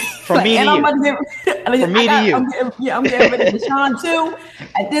 there's like From me to you. I'm getting rid of Deshaun too.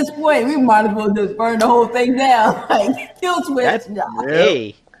 At this point, we might as well just burn the whole thing down. Like kill switch.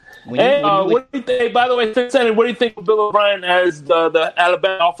 Hey. What do you think? By the way, Senator, what do you think of Bill O'Brien as the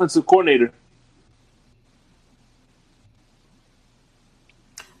Alabama offensive coordinator?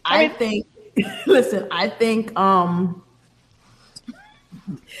 I think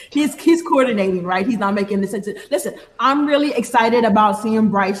he's coordinating, right? He's not making the sense. Listen, I'm really excited about seeing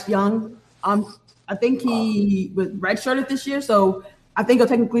Bryce Young. I think he was redshirted this year, so I think he'll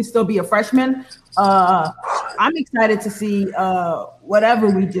technically still be a freshman. I'm excited to see whatever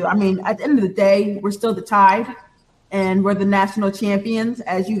we do. I mean, at the end of the day, we're still the Tide, and we're the national champions.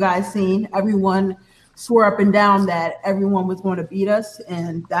 As you guys seen, everyone swore up and down that everyone was going to beat us,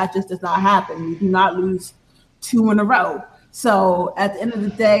 and that just does not happen. We do not lose 2 in a row. So at the end of the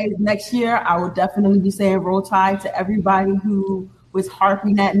day, next year, I will definitely be saying Roll Tide to everybody who was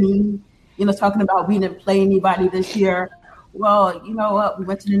harping at me, talking about we didn't play anybody this year. Well, you know what? We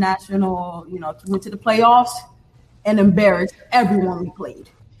went to the national, we went to the playoffs and embarrassed everyone we played.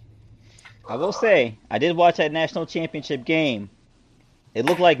 I will say, I did watch that national championship game. It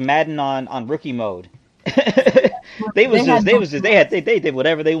looked like Madden on rookie mode. They did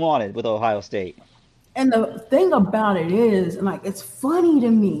whatever they wanted with Ohio State. And the thing about it is, it's funny to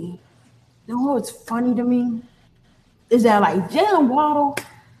me. You know what's funny to me? Is that Jalen Waddle,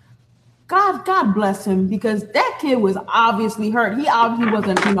 God bless him, because that kid was obviously hurt. He obviously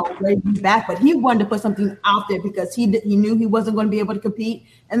wasn't, ready to be back, but he wanted to put something out there because he knew he wasn't going to be able to compete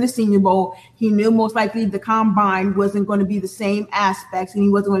in the Senior Bowl. He knew most likely the combine wasn't going to be the same aspects, and he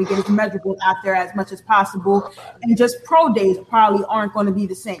wasn't going to get his measurables out there as much as possible. And just pro days probably aren't going to be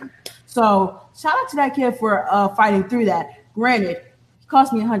the same. So shout out to that kid for fighting through that. Granted, it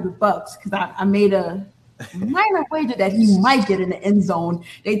cost me $100 because I made a minor wager that he might get in the end zone.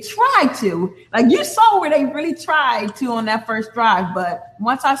 They tried to, you saw where they really tried to on that first drive. But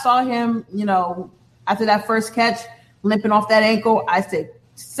once I saw him, after that first catch, limping off that ankle, I said,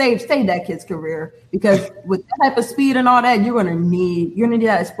 save that kid's career, because with that type of speed and all that, you're gonna need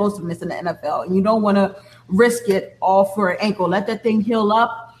that explosiveness in the NFL, and you don't want to risk it all for an ankle. Let that thing heal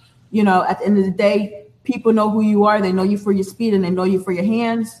up. At the end of the day, people know who you are. They know you for your speed and they know you for your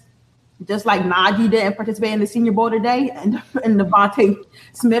hands. Just like Najee didn't participate in the Senior Bowl today, and Devontae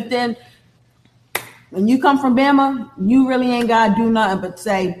Smith did. When you come from Bama, you really ain't got to do nothing but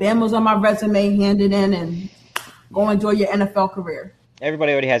say, Bama's on my resume, hand it in, and go enjoy your NFL career.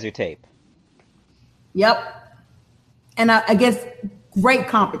 Everybody already has your tape. Yep. And I guess great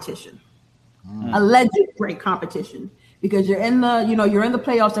competition. Alleged great competition. Because you're in the, you're in the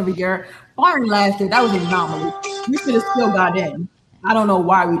playoffs every year. Barring last year, that was an anomaly. We should have still got in. I don't know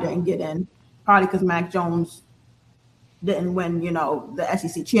why we didn't get in. Probably because Mac Jones didn't win, the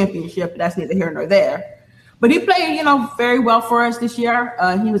SEC championship. But that's neither here nor there. But he played, very well for us this year.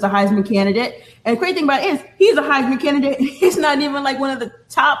 He was a Heisman candidate. And the crazy thing about it is he's a Heisman candidate. He's not even one of the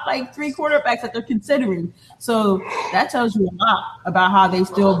top 3 quarterbacks that they're considering. So that tells you a lot about how they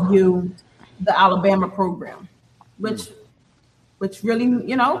still view the Alabama program. Which really,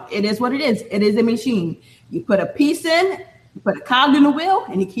 it is what it is. It is a machine. You put a piece in, you put a cog in the wheel,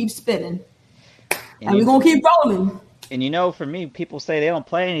 and it keeps spinning. And we're going to keep rolling. And for me, people say they don't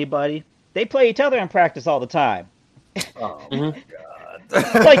play anybody. They play each other in practice all the time. Oh, my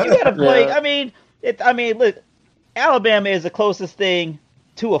God. You got to play. Yeah. Look, Alabama is the closest thing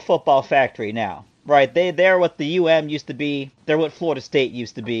to a football factory now, right? They're what the UM used to be. They're what Florida State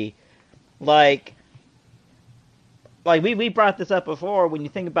used to be. We brought this up before. When you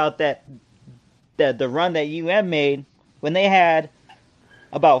think about the run that UM made, when they had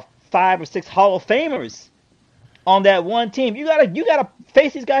about 5 or 6 Hall of Famers on that one team, you gotta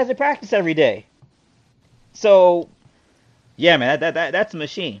face these guys in practice every day. So, yeah, man, that's a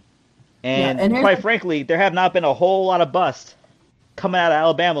machine. And quite frankly, there have not been a whole lot of busts coming out of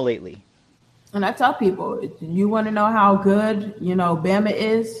Alabama lately. And I tell people, you want to know how good Bama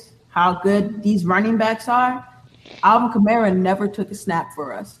is, how good these running backs are. Alvin Kamara never took a snap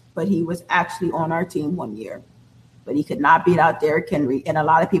for us, but he was actually on our team one year. But he could not beat out Derrick Henry, and a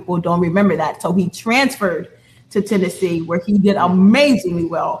lot of people don't remember that. So he transferred to Tennessee, where he did amazingly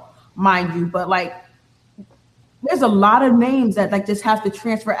well, mind you. But like, there's a lot of names that like just have to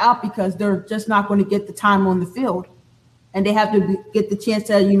transfer out because they're just not going to get the time on the field, and they have to get the chance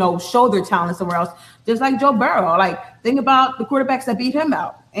to show their talent somewhere else. Just like Joe Burrow. Like, think about the quarterbacks that beat him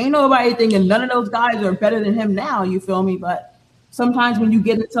out. Ain't nobody thinking none of those guys are better than him now. You feel me? But sometimes when you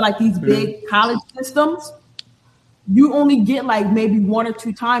get into like these big college systems, you only get like maybe 1 or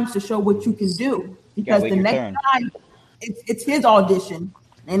 2 times to show what you can do, because the next time it's his audition.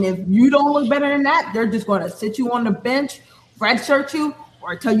 And if you don't look better than that, they're just going to sit you on the bench, redshirt you,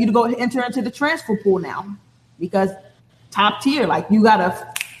 or tell you to go enter into the transfer pool now, because top tier, like you got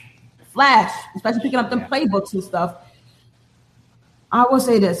to flash, especially picking up them playbooks and stuff. I will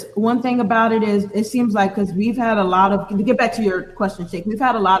say this. One thing about it is it seems like, because we've had a lot of, to get back to your question, Shake, we've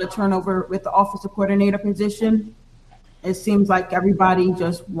had a lot of turnover with the offensive coordinator position. It seems like everybody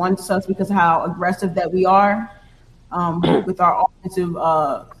just wants us because of how aggressive that we are with our offensive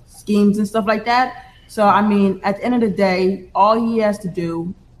schemes and stuff like that. So, I mean, at the end of the day, all he has to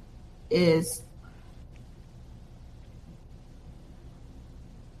do is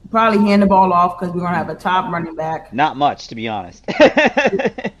probably hand the ball off, because we're going to have a top running back. Not much, to be honest.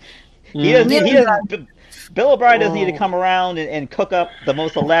 Bill O'Brien doesn't need to come around and cook up the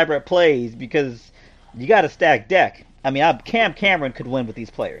most elaborate plays, because you got to stack deck. I mean, Cam Cameron could win with these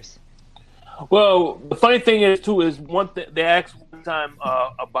players. Well, the funny thing is, too, is they asked one time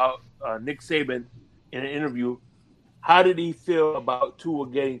about Nick Saban in an interview, how did he feel about Tua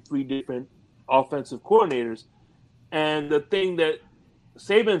getting 3 different offensive coordinators? And the thing that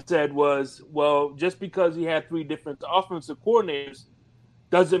Saban said was, well, just because he had 3 different offensive coordinators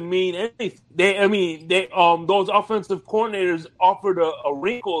doesn't mean anything. Those offensive coordinators offered a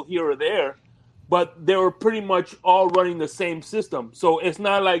wrinkle here or there, but they were pretty much all running the same system. So it's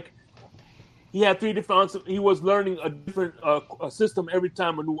not like he had 3 different. He was learning a different system every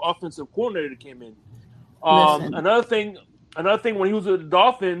time a new offensive coordinator came in. Another thing, when he was with the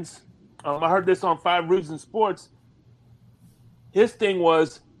Dolphins, I heard this on 5 Reasons Sports. His thing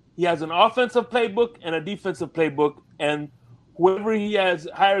was he has an offensive playbook and a defensive playbook, and whoever he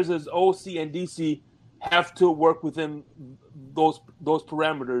hires as OC and DC have to work within those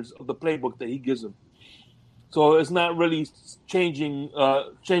parameters of the playbook that he gives them. So it's not really changing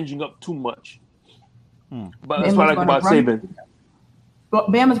up too much. But that's what I like about Saban.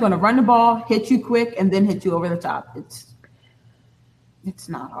 Bama's going to run the ball, hit you quick, and then hit you over the top. It's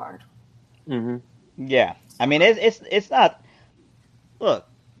not hard. Mm-hmm. Yeah, I mean it's not. Look,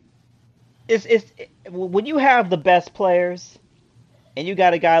 it's when you have the best players, and you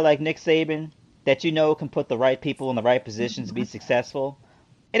got a guy like Nick Saban that can put the right people in the right positions to be successful.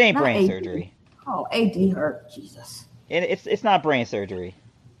 It ain't not brain surgery. Oh, AD hurt, Jesus. It's not brain surgery.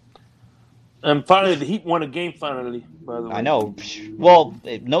 And finally, the Heat won a game. Finally, by the way. I know. Well,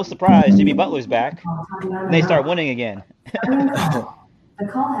 no surprise, Jimmy Butler's back. And they start winning again. The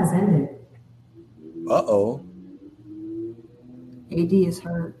call has ended. Uh-oh. AD is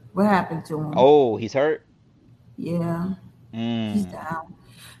hurt. What happened to him? Oh, he's hurt? Yeah. He's down.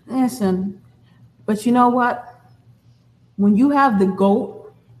 Listen, but you know what? When you have the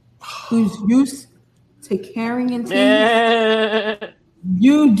GOAT who's used to carrying teams,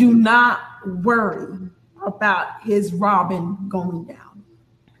 you do not worry about his Robin going down.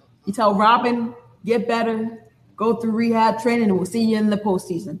 You tell Robin, get better, go through rehab training, and we'll see you in the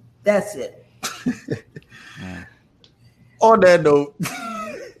postseason. That's it. On that note.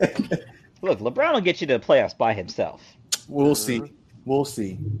 Look, LeBron will get you to the playoffs by himself. We'll see. We'll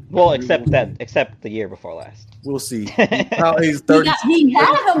see. Well, except the year before last. We'll see. He's 30. He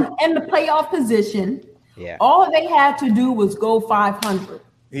had him in the playoff position. Yeah. All they had to do was go 500.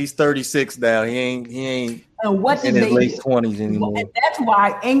 He's 36 now. He ain't and what in his late 20s anymore. And that's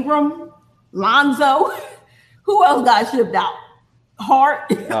why Ingram, Lonzo, who else got shipped out?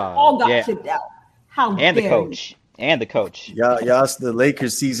 Hart, all got shipped out. The coach. And the coach. Y'all, the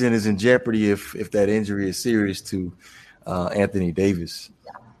Lakers season is in jeopardy if that injury is serious to Anthony Davis.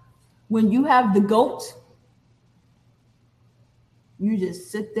 When you have the GOAT, you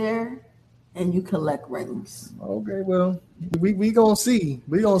just sit there and you collect rings. Okay, well, we gonna see.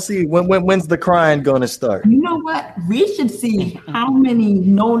 We gonna see when's the crying gonna start. You know what? We should see how many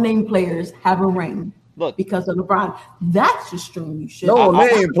no-name players have a ring. Look, because of LeBron, that's the stream you should. No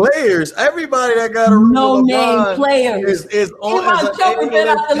name players. Everybody that got a no name players is on. Joker been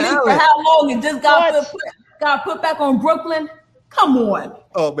out the league for how long and just got put back on Brooklyn? Come on.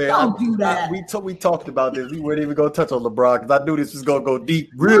 Oh man, Don't do that. We talked about this. We weren't even gonna touch on LeBron because I knew this was gonna go deep,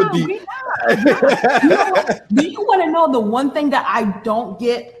 real deep. You know what? Do you want to know the one thing that I don't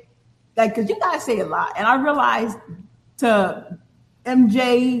get? Like, because you guys say a lot, and I realize to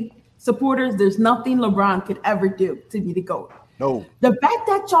MJ supporters, there's nothing LeBron could ever do to be the GOAT. No. The fact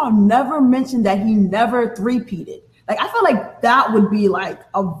that y'all never mentioned that he never three-peated, like I feel like that would be like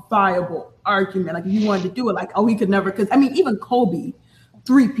a viable argument. Like if you wanted to do it, like, oh, he could never, because I mean, even Kobe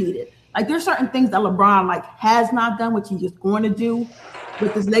three-peated. Like there's certain things that LeBron like has not done, which he's just going to do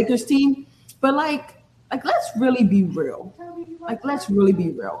with this Lakers team. But like let's really be real. Like let's really be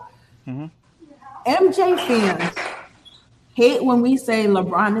real. Mm-hmm. MJ fans hate when we say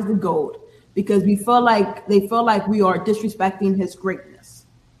LeBron is the GOAT because they feel like we are disrespecting his greatness.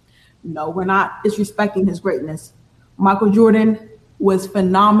 No, we're not disrespecting his greatness. Michael Jordan was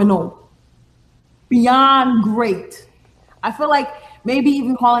phenomenal, beyond great. I feel like maybe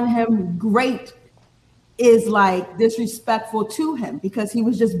even calling him great is like disrespectful to him because he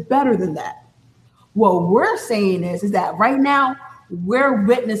was just better than that. What we're saying is that right now we're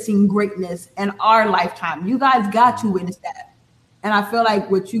witnessing greatness in our lifetime. You guys got to witness that. And I feel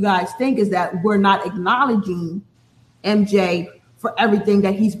like what you guys think is that we're not acknowledging MJ for everything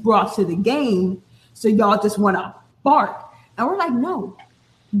that he's brought to the game. So y'all just want to bark. And we're like, no,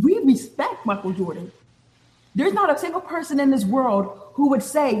 we respect Michael Jordan. There's not a single person in this world who would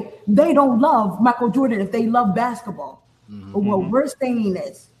say they don't love Michael Jordan if they love basketball. Mm-hmm. But what we're saying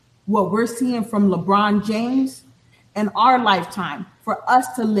is what we're seeing from LeBron James in our lifetime, for us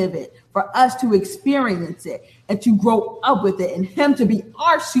to live it, for us to experience it, and to grow up with it, and him to be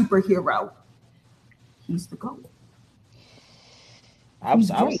our superhero. He's the GOAT.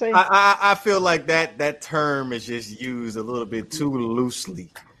 I feel like that term is just used a little bit too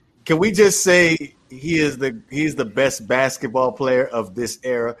loosely. Can we just say he's the best basketball player of this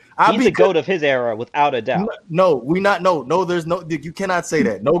era? He's the GOAT of his era, without a doubt. No, there's no, you cannot say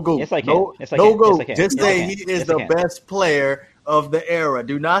that. No GOAT. Yes, I can. No, yes, I no can. GOAT. Yes, I can. Just yes, say he is the best player of the era.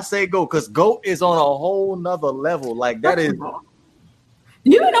 Do not say GOAT, because GOAT is on a whole nother level. Like that is. Do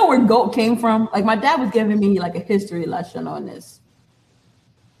you know where GOAT came from? Like my dad was giving me like a history lesson on this.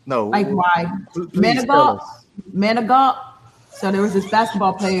 No. Like why? Manigault. So there was this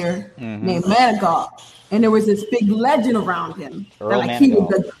basketball player named Manigault, and there was this big legend around him. He was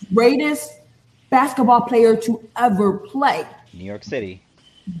the greatest basketball player to ever play. New York City.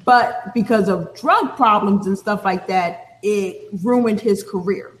 But because of drug problems and stuff like that, it ruined his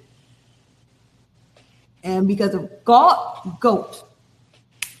career. And because of GOAT,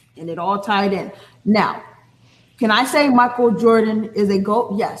 and it all tied in. Now, can I say Michael Jordan is a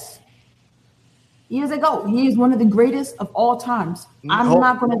GOAT? Yes. He is a GOAT. He is one of the greatest of all times. I'm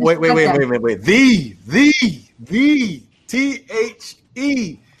not going to wait. The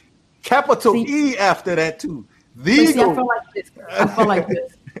THE, capital E after that too. I feel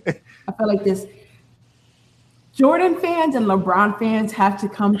like this. Jordan fans and LeBron fans have to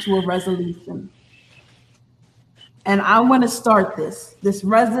come to a resolution. And I want to start this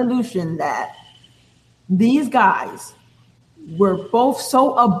resolution that these guys were both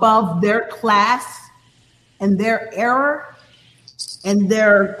so above their class and their era, and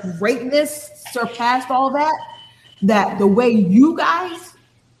their greatness surpassed all that the way you guys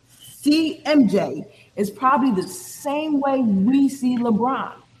see MJ is probably the same way we see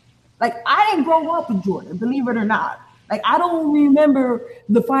LeBron. Like, I didn't grow up with Jordan, believe it or not. Like, I don't remember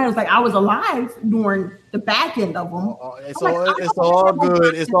the finals. Like, I was alive during the back end of them. It's all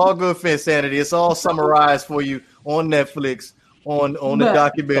good. It's all good, Fansanity. It's all summarized for you on Netflix. On the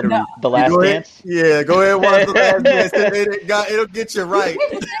documentary. The Last Dance? Yeah, go ahead and watch The Last Dance. It'll get you right.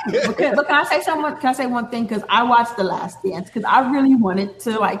 Okay, look, can I say one thing? Because I watched The Last Dance because I really wanted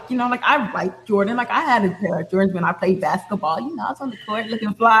to, I like Jordan. Like, I had a pair of Jordans when I played basketball. I was on the court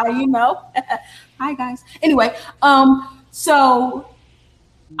looking fly, Hi, guys. Anyway, so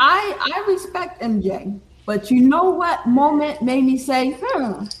I respect MJ. But you know what moment made me say,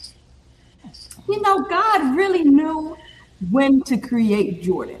 God really knew when to create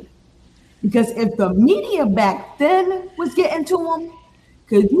Jordan. Because if the media back then was getting to him,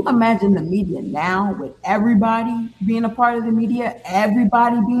 could you imagine the media now with everybody being a part of the media,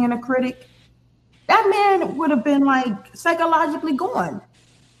 everybody being a critic? That man would have been psychologically gone.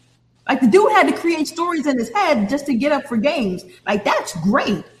 The dude had to create stories in his head just to get up for games. That's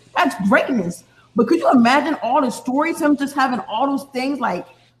great. That's greatness. But could you imagine all the stories, him just having all those things?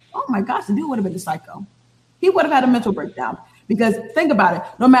 Oh my gosh, the dude would have been a psycho. He would have had a mental breakdown, because think about it.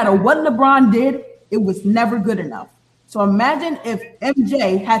 No matter what LeBron did, it was never good enough. So imagine if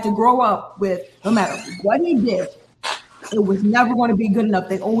MJ had to grow up with, no matter what he did, It was never going to be good enough.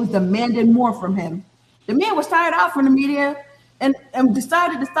 They always demanded more from him. The man was tired out from the media and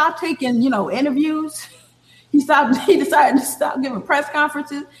decided to stop taking, interviews. He decided to stop giving press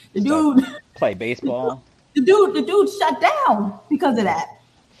conferences. The dude play baseball. The dude shut down because of that.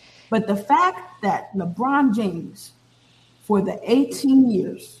 But the fact that LeBron James, for the 18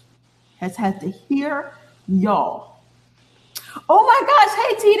 years, has had to hear y'all. Oh my gosh,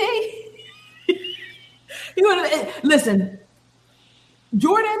 hey TD. He would listen.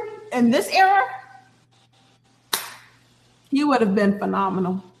 Jordan in this era, he would have been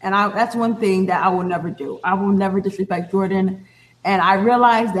phenomenal. And that's one thing that I will never do. I will never disrespect Jordan. And I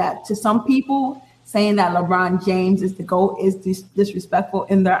realize that to some people, saying that LeBron James is the GOAT is disrespectful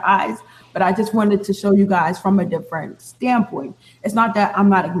in their eyes. But I just wanted to show you guys from a different standpoint. It's not that I'm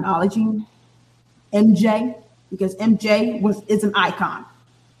not acknowledging MJ, because MJ is an icon.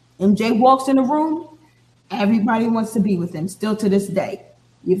 MJ walks in the room, everybody wants to be with him still to this day.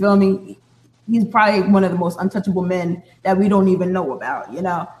 You feel me? He's probably one of the most untouchable men that we don't even know about,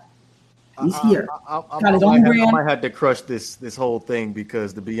 He's here. Got his own brand. I might have to crush this whole thing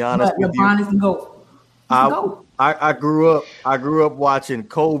because, to be honest with LeBron you, is the GOAT. I grew up watching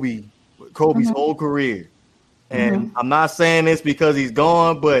Kobe's whole career. And I'm not saying this because he's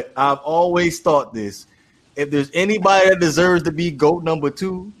gone, but I've always thought this. If there's anybody that deserves to be GOAT number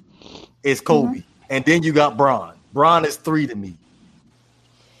 2, it's Kobe. And then you got Bron. Bron is 3 to me.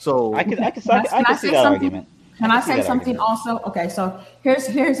 So I can see that argument. Can I say something also? Okay, so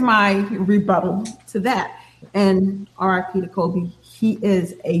here's my rebuttal to that. And RIP to Kobe, he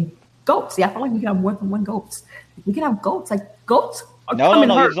is a GOAT. See, I feel like we can have more than one GOAT. We can have GOATs. Like GOATs are No, hurt.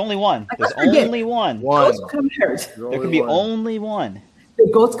 there's only one. There's only one. GOATs come and hurt. There can be only one. The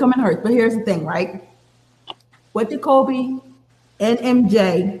GOATs come and hurt. But here's the thing, right? What did Kobe and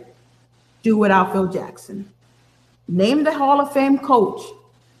MJ do without Phil Jackson? Name the Hall of Fame coach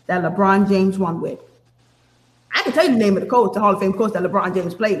that LeBron James won with. I can tell you the name of the coach, the Hall of Fame coach that LeBron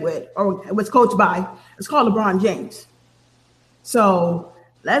James played with, or was coached by. It's called LeBron James. So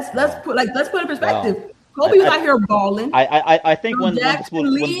let's put in perspective. Wow. Kobe was out here balling. I think when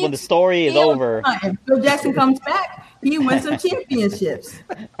the story is over, and Phil Jackson comes back, he wins some championships.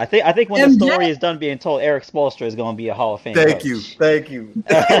 I think when the story is done being told, Eric Spoelstra is going to be a Hall of Fame. Thank coach. you. He's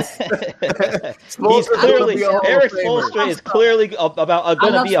clearly Eric Spoelstra is clearly going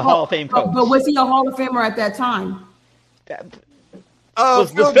to be a Hall of Fame coach. But was he a Hall of Famer at that time?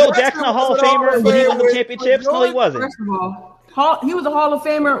 Was Phil Jackson a Hall of Famer when he won the championships? No, he wasn't. First of all, he was a Hall of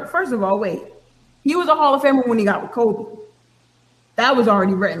Famer. First of all, he was a Hall of Famer when he got with Kobe. That was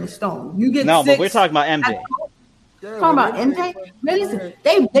already written in stone. But we're talking about MJ. Talking about MJ? Listen,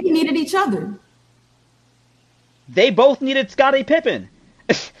 they needed each other. They both needed Scottie Pippen.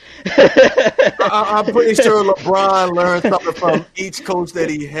 I'm pretty sure LeBron learned something from each coach that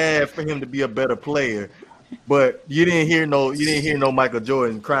he had for him to be a better player. But you didn't hear no Michael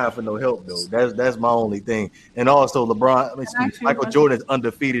Jordan crying for no help though. That's my only thing. And also Michael Jordan is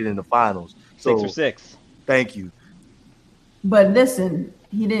undefeated in the finals. So 6 for 6. Thank you. But listen,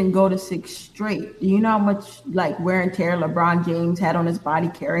 he didn't go to 6 straight. Do you know how much wear and tear LeBron James had on his body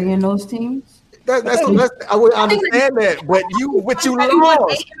carrying those teams? I would understand that, but you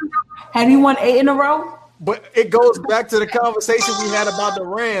lost. Have he won 8 in a row? But it goes back to the conversation we had about the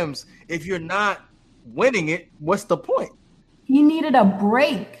Rams. If you're not winning it, what's the point? He needed a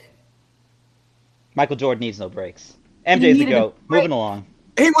break. Michael Jordan needs no breaks. MJ's the GOAT. Moving along.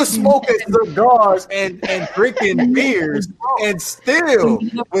 He was smoking cigars and drinking beers and still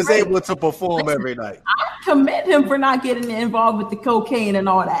was able to perform every night. I commend him for not getting involved with the cocaine and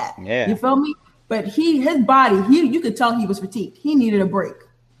all that. Yeah. You feel me? But his body, you could tell he was fatigued. He needed a break.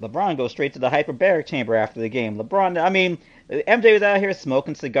 LeBron goes straight to the hyperbaric chamber after the game. MJ was out here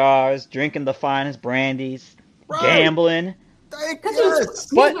smoking cigars, drinking the finest brandies, gambling. But I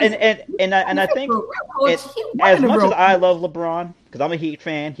think as much as I love LeBron, because I'm a Heat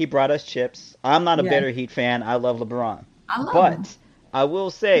fan, he brought us chips. I'm not a bitter Heat fan. I love LeBron. I will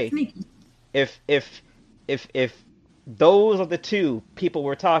say, if those are the two people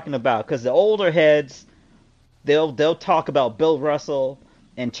we're talking about, because the older heads, they'll talk about Bill Russell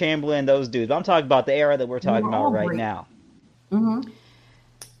and Chamberlain, those dudes. But I'm talking about the era that we're talking about right now. Mm-hmm.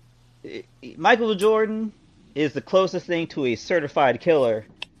 Michael Jordan is the closest thing to a certified killer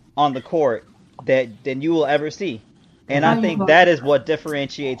on the court than you will ever see. And I think that is what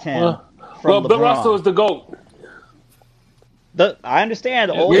differentiates him from LeBron. Bill Russell is the GOAT. I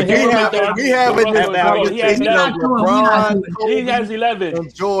understand. The older he has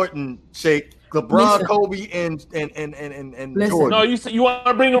 11. Jordan, Shake. LeBron, Listen. Kobe, and Listen. Jordan. No, you want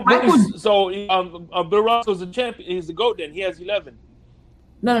to bring him. Michael- So Bill Russell's a champion. He's the GOAT. Then he has 11.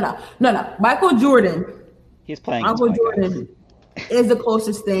 No. Michael Jordan. He's playing. Michael against white guys. Jordan is the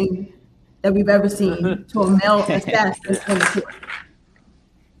closest thing that we've ever seen to a male assassin in the court.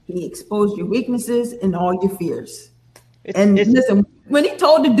 He exposed your weaknesses and all your fears. Listen, when he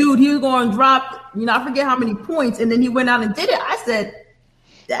told the dude he was going to drop, I forget how many points, and then he went out and did it, I said,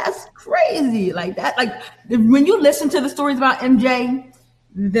 that's crazy. Like that, when you listen to the stories about MJ,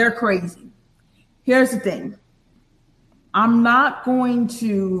 they're crazy. Here's the thing. I'm not going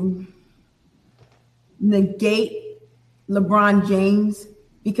to negate LeBron James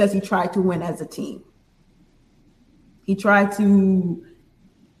because he tried to win as a team. He tried to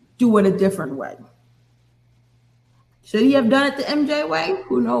do it a different way. Should he have done it the MJ way?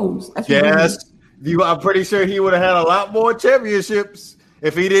 Who knows? Yes. I'm pretty sure he would have had a lot more championships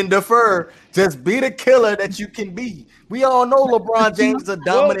if he didn't defer. Just be the killer that you can be. We all know LeBron James is a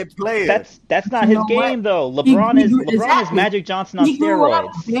dominant player. That's not his game, though. LeBron is Magic Johnson on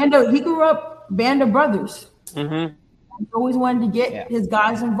steroids. He grew up band of brothers. Mm-hmm. He always wanted to get his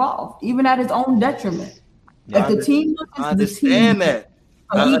guys involved, even at his own detriment. If the team I understand that.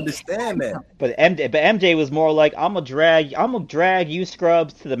 I understand that. But MJ was more like, I'm gonna drag you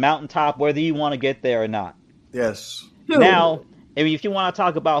scrubs to the mountaintop whether you want to get there or not. Yes. Now, if you want to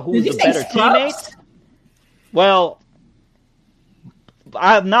talk about who's the better teammate, well,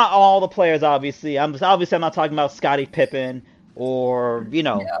 I'm not all the players. Obviously, I'm not talking about Scottie Pippen or We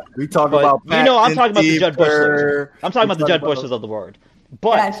talk about I'm talking about the Judge Bush. Bushlers. I'm talking about the Judge Bushlers of the world.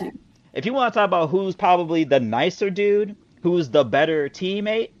 But if you want to talk about who's probably the nicer dude, who's the better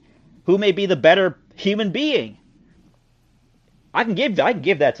teammate, who may be the better human being, I can give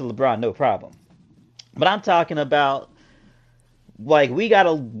that to LeBron, no problem. But I'm talking about, we got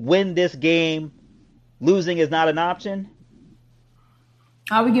to win this game. Losing is not an option.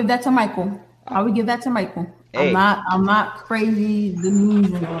 I would give that to Michael. Hey. I'm not crazy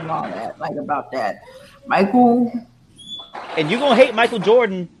delusional and all that, about that. Michael. And you're going to hate Michael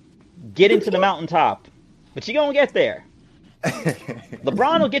Jordan getting to the mountaintop, but you're going to get there.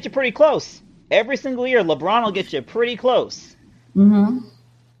 LeBron will get you pretty close. Every single year, LeBron will get you pretty close. Mm-hmm.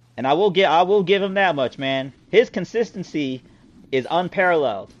 And I will give him that much, man. His consistency is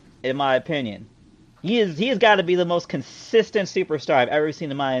unparalleled, in my opinion. He has got to be the most consistent superstar I've ever seen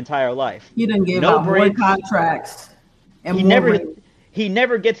in my entire life. He didn't give out more contracts. And he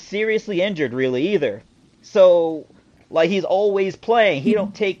never gets seriously injured, really, either. So, he's always playing. He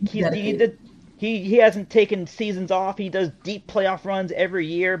hasn't taken seasons off. He does deep playoff runs every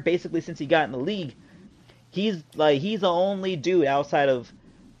year, basically since he got in the league. He's the only dude outside of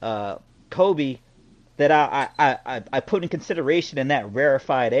Kobe that I put in consideration in that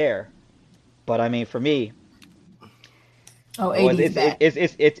rarefied air. But I mean, for me,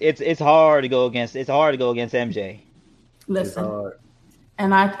 it's hard to go against. It's hard to go against MJ. Listen,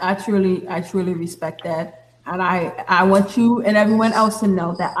 and I truly respect that, and I want you and everyone else to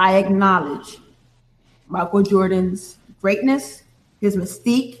know that I acknowledge Michael Jordan's greatness, his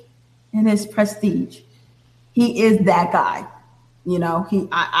mystique, and his prestige. He is that guy, he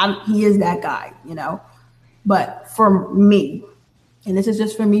is that guy, But for me, and this is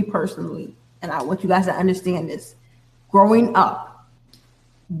just for me personally, and I want you guys to understand this. Growing up,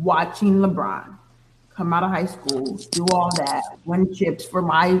 watching LeBron come out of high school, do all that, win chips for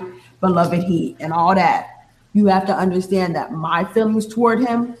my beloved Heat and all that, you have to understand that my feelings toward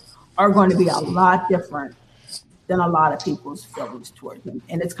him are going to be a lot different than a lot of people's feelings toward him.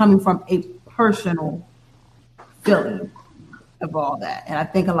 And it's coming from a personal feeling of all that. And I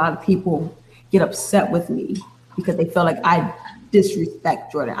think a lot of people get upset with me because they feel like I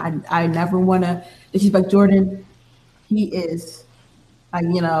disrespect Jordan. I never want to disrespect Jordan. He is,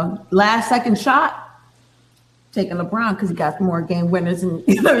 last second shot, taking LeBron because he got more game winners and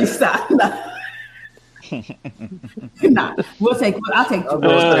let me stop. I'll take Jordan.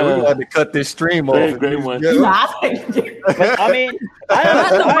 We had to cut this stream off. Great one. I mean,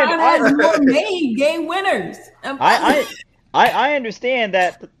 LeBron has more made game winners. I understand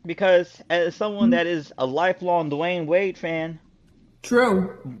that because as someone that is a lifelong Dwayne Wade fan,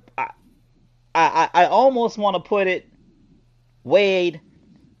 true. I almost want to put it Wade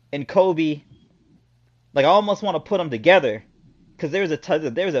and Kobe. I almost want to put them together because there was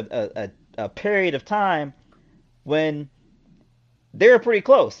a period of time when they were pretty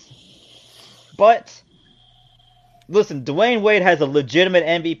close. But listen, Dwayne Wade has a legitimate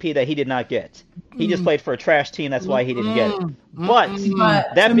MVP that he did not get. He just played for a trash team. That's why he didn't get it. But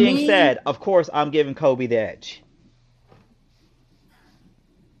that being said, of course, I'm giving Kobe the edge.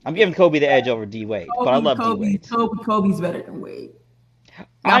 I'm giving Kobe the edge over D Wade, but I love D Wade. Kobe's better than Wade.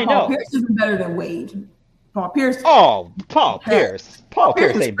 Now, I know. Paul Pierce isn't better than Wade. Paul Pierce. Oh, Paul Pierce. Paul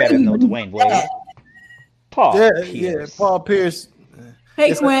Pierce ain't better than Dwayne Wade. Paul Pierce. Yeah, Paul Pierce.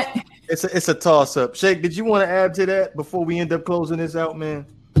 Hey, Quint. It's a toss up. Shake, did you want to add to that before we end up closing this out, man?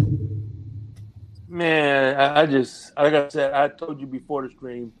 Man, I just like I said, I told you before the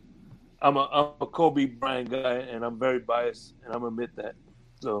stream, I'm a Kobe Bryant guy, and I'm very biased, and I'm gonna admit that.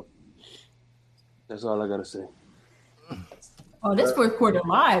 So that's all I gotta say. Oh, this fourth quarter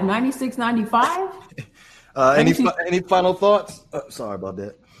live, 96-95. Any final thoughts? Sorry about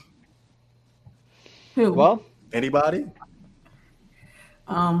that. Who? Well, anybody?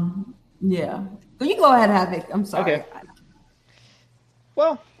 Yeah. So you go ahead, Havoc. I'm sorry. Okay.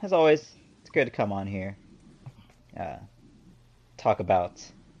 Well, as always, it's good to come on here. Talk about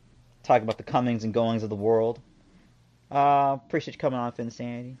the comings and goings of the world. Appreciate you coming on,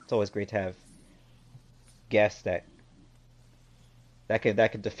 Finsanity. It's always great to have guests that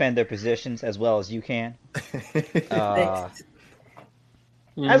could defend their positions as well as you can. As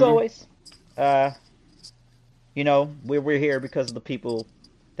always, we're here because of the people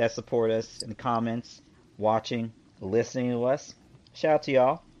that support us in the comments, watching, listening to us. Shout out to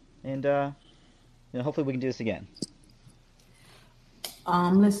y'all, and hopefully we can do this again.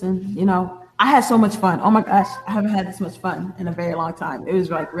 Listen, I had so much fun. Oh my gosh, I haven't had this much fun in a very long time. It was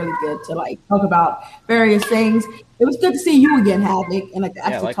really good to talk about various things. It was good to see you again, Havoc, and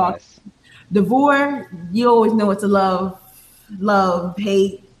actually talk. Devore, you always know it's a love,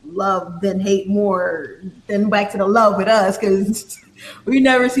 hate, then hate more, then back to the love with us because we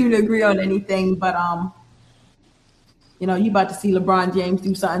never seem to agree on anything. But you about to see LeBron James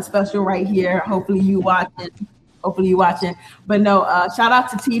do something special right here. Hopefully you watching. But no, shout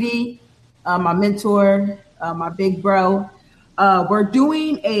out to TD. My mentor, my big bro. We're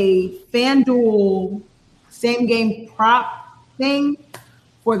doing a FanDuel same game prop thing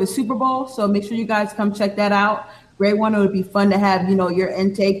for the Super Bowl. So make sure you guys come check that out. Great one. It would be fun to have, your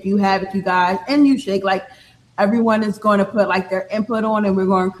intake. You have it, you guys, and you Shake. Everyone is going to put their input on, and we're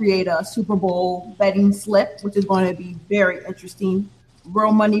going to create a Super Bowl betting slip, which is going to be very interesting.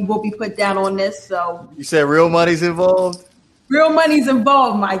 Real money will be put down on this. So you said real money's involved? Real money's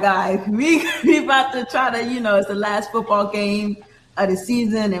involved, my guy. We about to try to, it's the last football game of the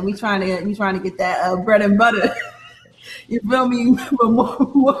season, and we trying to get that bread and butter. You feel me?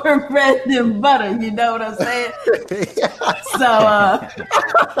 More bread than butter. You know what I'm saying? So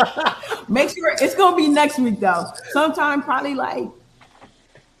make sure it's gonna be next week though. Sometime probably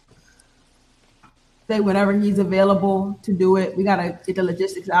say whenever he's available to do it. We gotta get the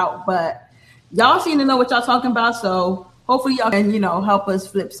logistics out, but y'all seem to know what y'all talking about, so. Hopefully y'all can, help us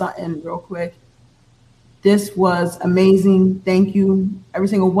flip something real quick. This was amazing. Thank you, every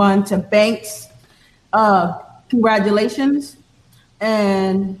single one. To Banks, congratulations.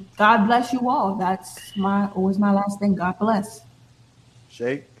 And God bless you all. That's always my last thing. God bless.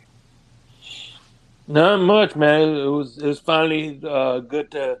 Shake? Not much, man. It was finally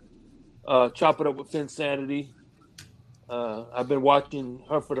good to chop it up with Finsanity. I've been watching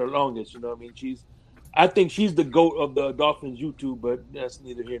her for the longest, I mean? I think she's the GOAT of the Dolphins YouTube, but that's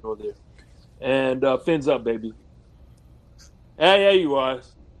neither here nor there. And Fins up, baby. Hey, you are.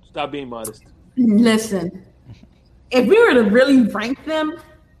 Stop being modest. Listen, if we were to really rank them,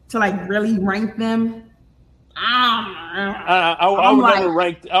 I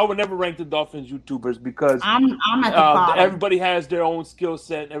would never rank the Dolphins YouTubers because I'm at the bottom. Everybody has their own skill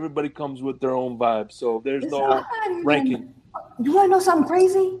set. And everybody comes with their own vibe, so there's no ranking. You want to know something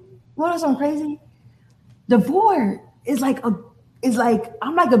crazy? Devore is I'm a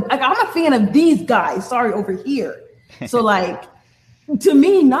fan of these guys. Sorry, over here. So to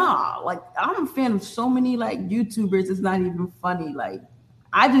me, nah. I'm a fan of so many YouTubers. It's not even funny.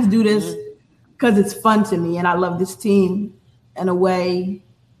 I just do this because it's fun to me, and I love this team in a way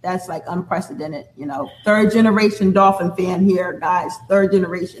that's unprecedented. Third generation Dolphin fan here, guys. Third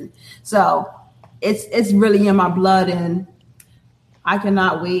generation. So it's really in my blood, and I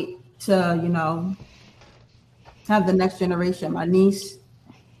cannot wait to have the next generation.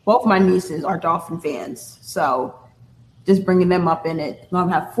 Both my nieces are Dolphin fans, so just bringing them up in it. We're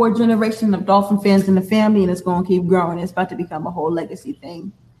gonna have 4 generations of Dolphin fans in the family, and it's gonna keep growing. It's about to become a whole legacy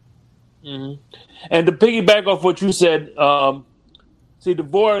thing. Mm-hmm. And to piggyback off what you said,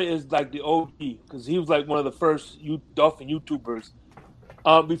 Devore is the OG because he was one of the first Dolphin YouTubers.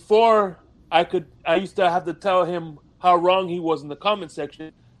 Before I used to have to tell him how wrong he was in the comment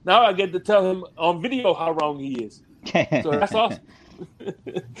section. Now I get to tell him on video how wrong he is. So that's awesome.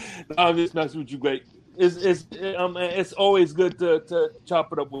 I'm just messing with you, It's always good to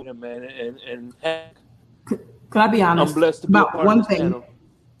chop it up with him, man. And Can I be honest? I'm blessed to be about a part one of this thing. channel.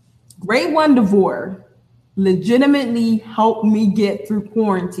 Great One DeVore legitimately helped me get through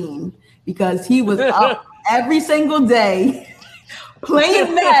quarantine because he was up every single day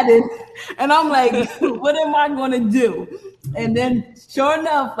playing Madden, and I'm like, what am I going to do? And then, sure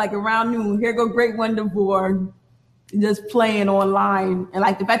enough, like around noon, here go Great One DeVore just playing online, and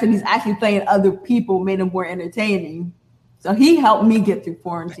like the fact that he's actually playing other people made him more entertaining. So he helped me get through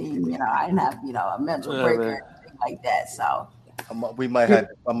quarantine. You know, I didn't have a mental break or anything like that. So I might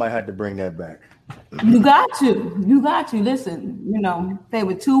have to bring that back. you got to listen. Play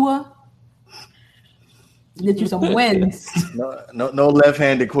with Tua, get you some wins. No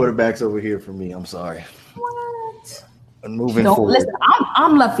left-handed quarterbacks over here for me. I'm sorry. What? I'm moving forward. Listen,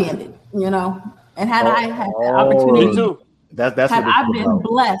 I'm left-handed. And had I had the opportunity, Me too. That's had what I been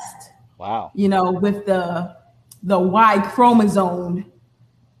blessed, Wow. with the Y chromosome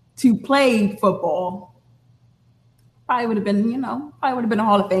to play football, probably would have been a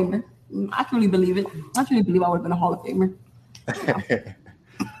Hall of Famer. I truly believe it. I truly believe I would have been a Hall of Famer.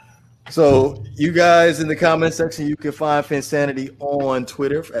 So you guys in the comment section, you can find Finsanity on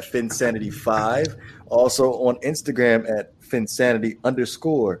Twitter at Finsanity5, also on Instagram at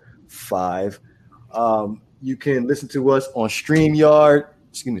Finsanity_5. You can listen to us on StreamYard.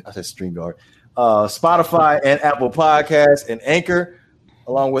 Excuse me, I said StreamYard. Spotify and Apple Podcasts and Anchor,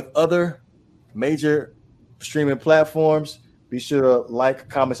 along with other major streaming platforms. Be sure to like,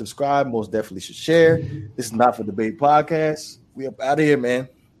 comment, subscribe. Most definitely should share. This is Not for Debate Podcast. We up out of here, man.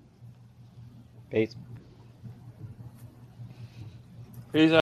 Peace. Peace out.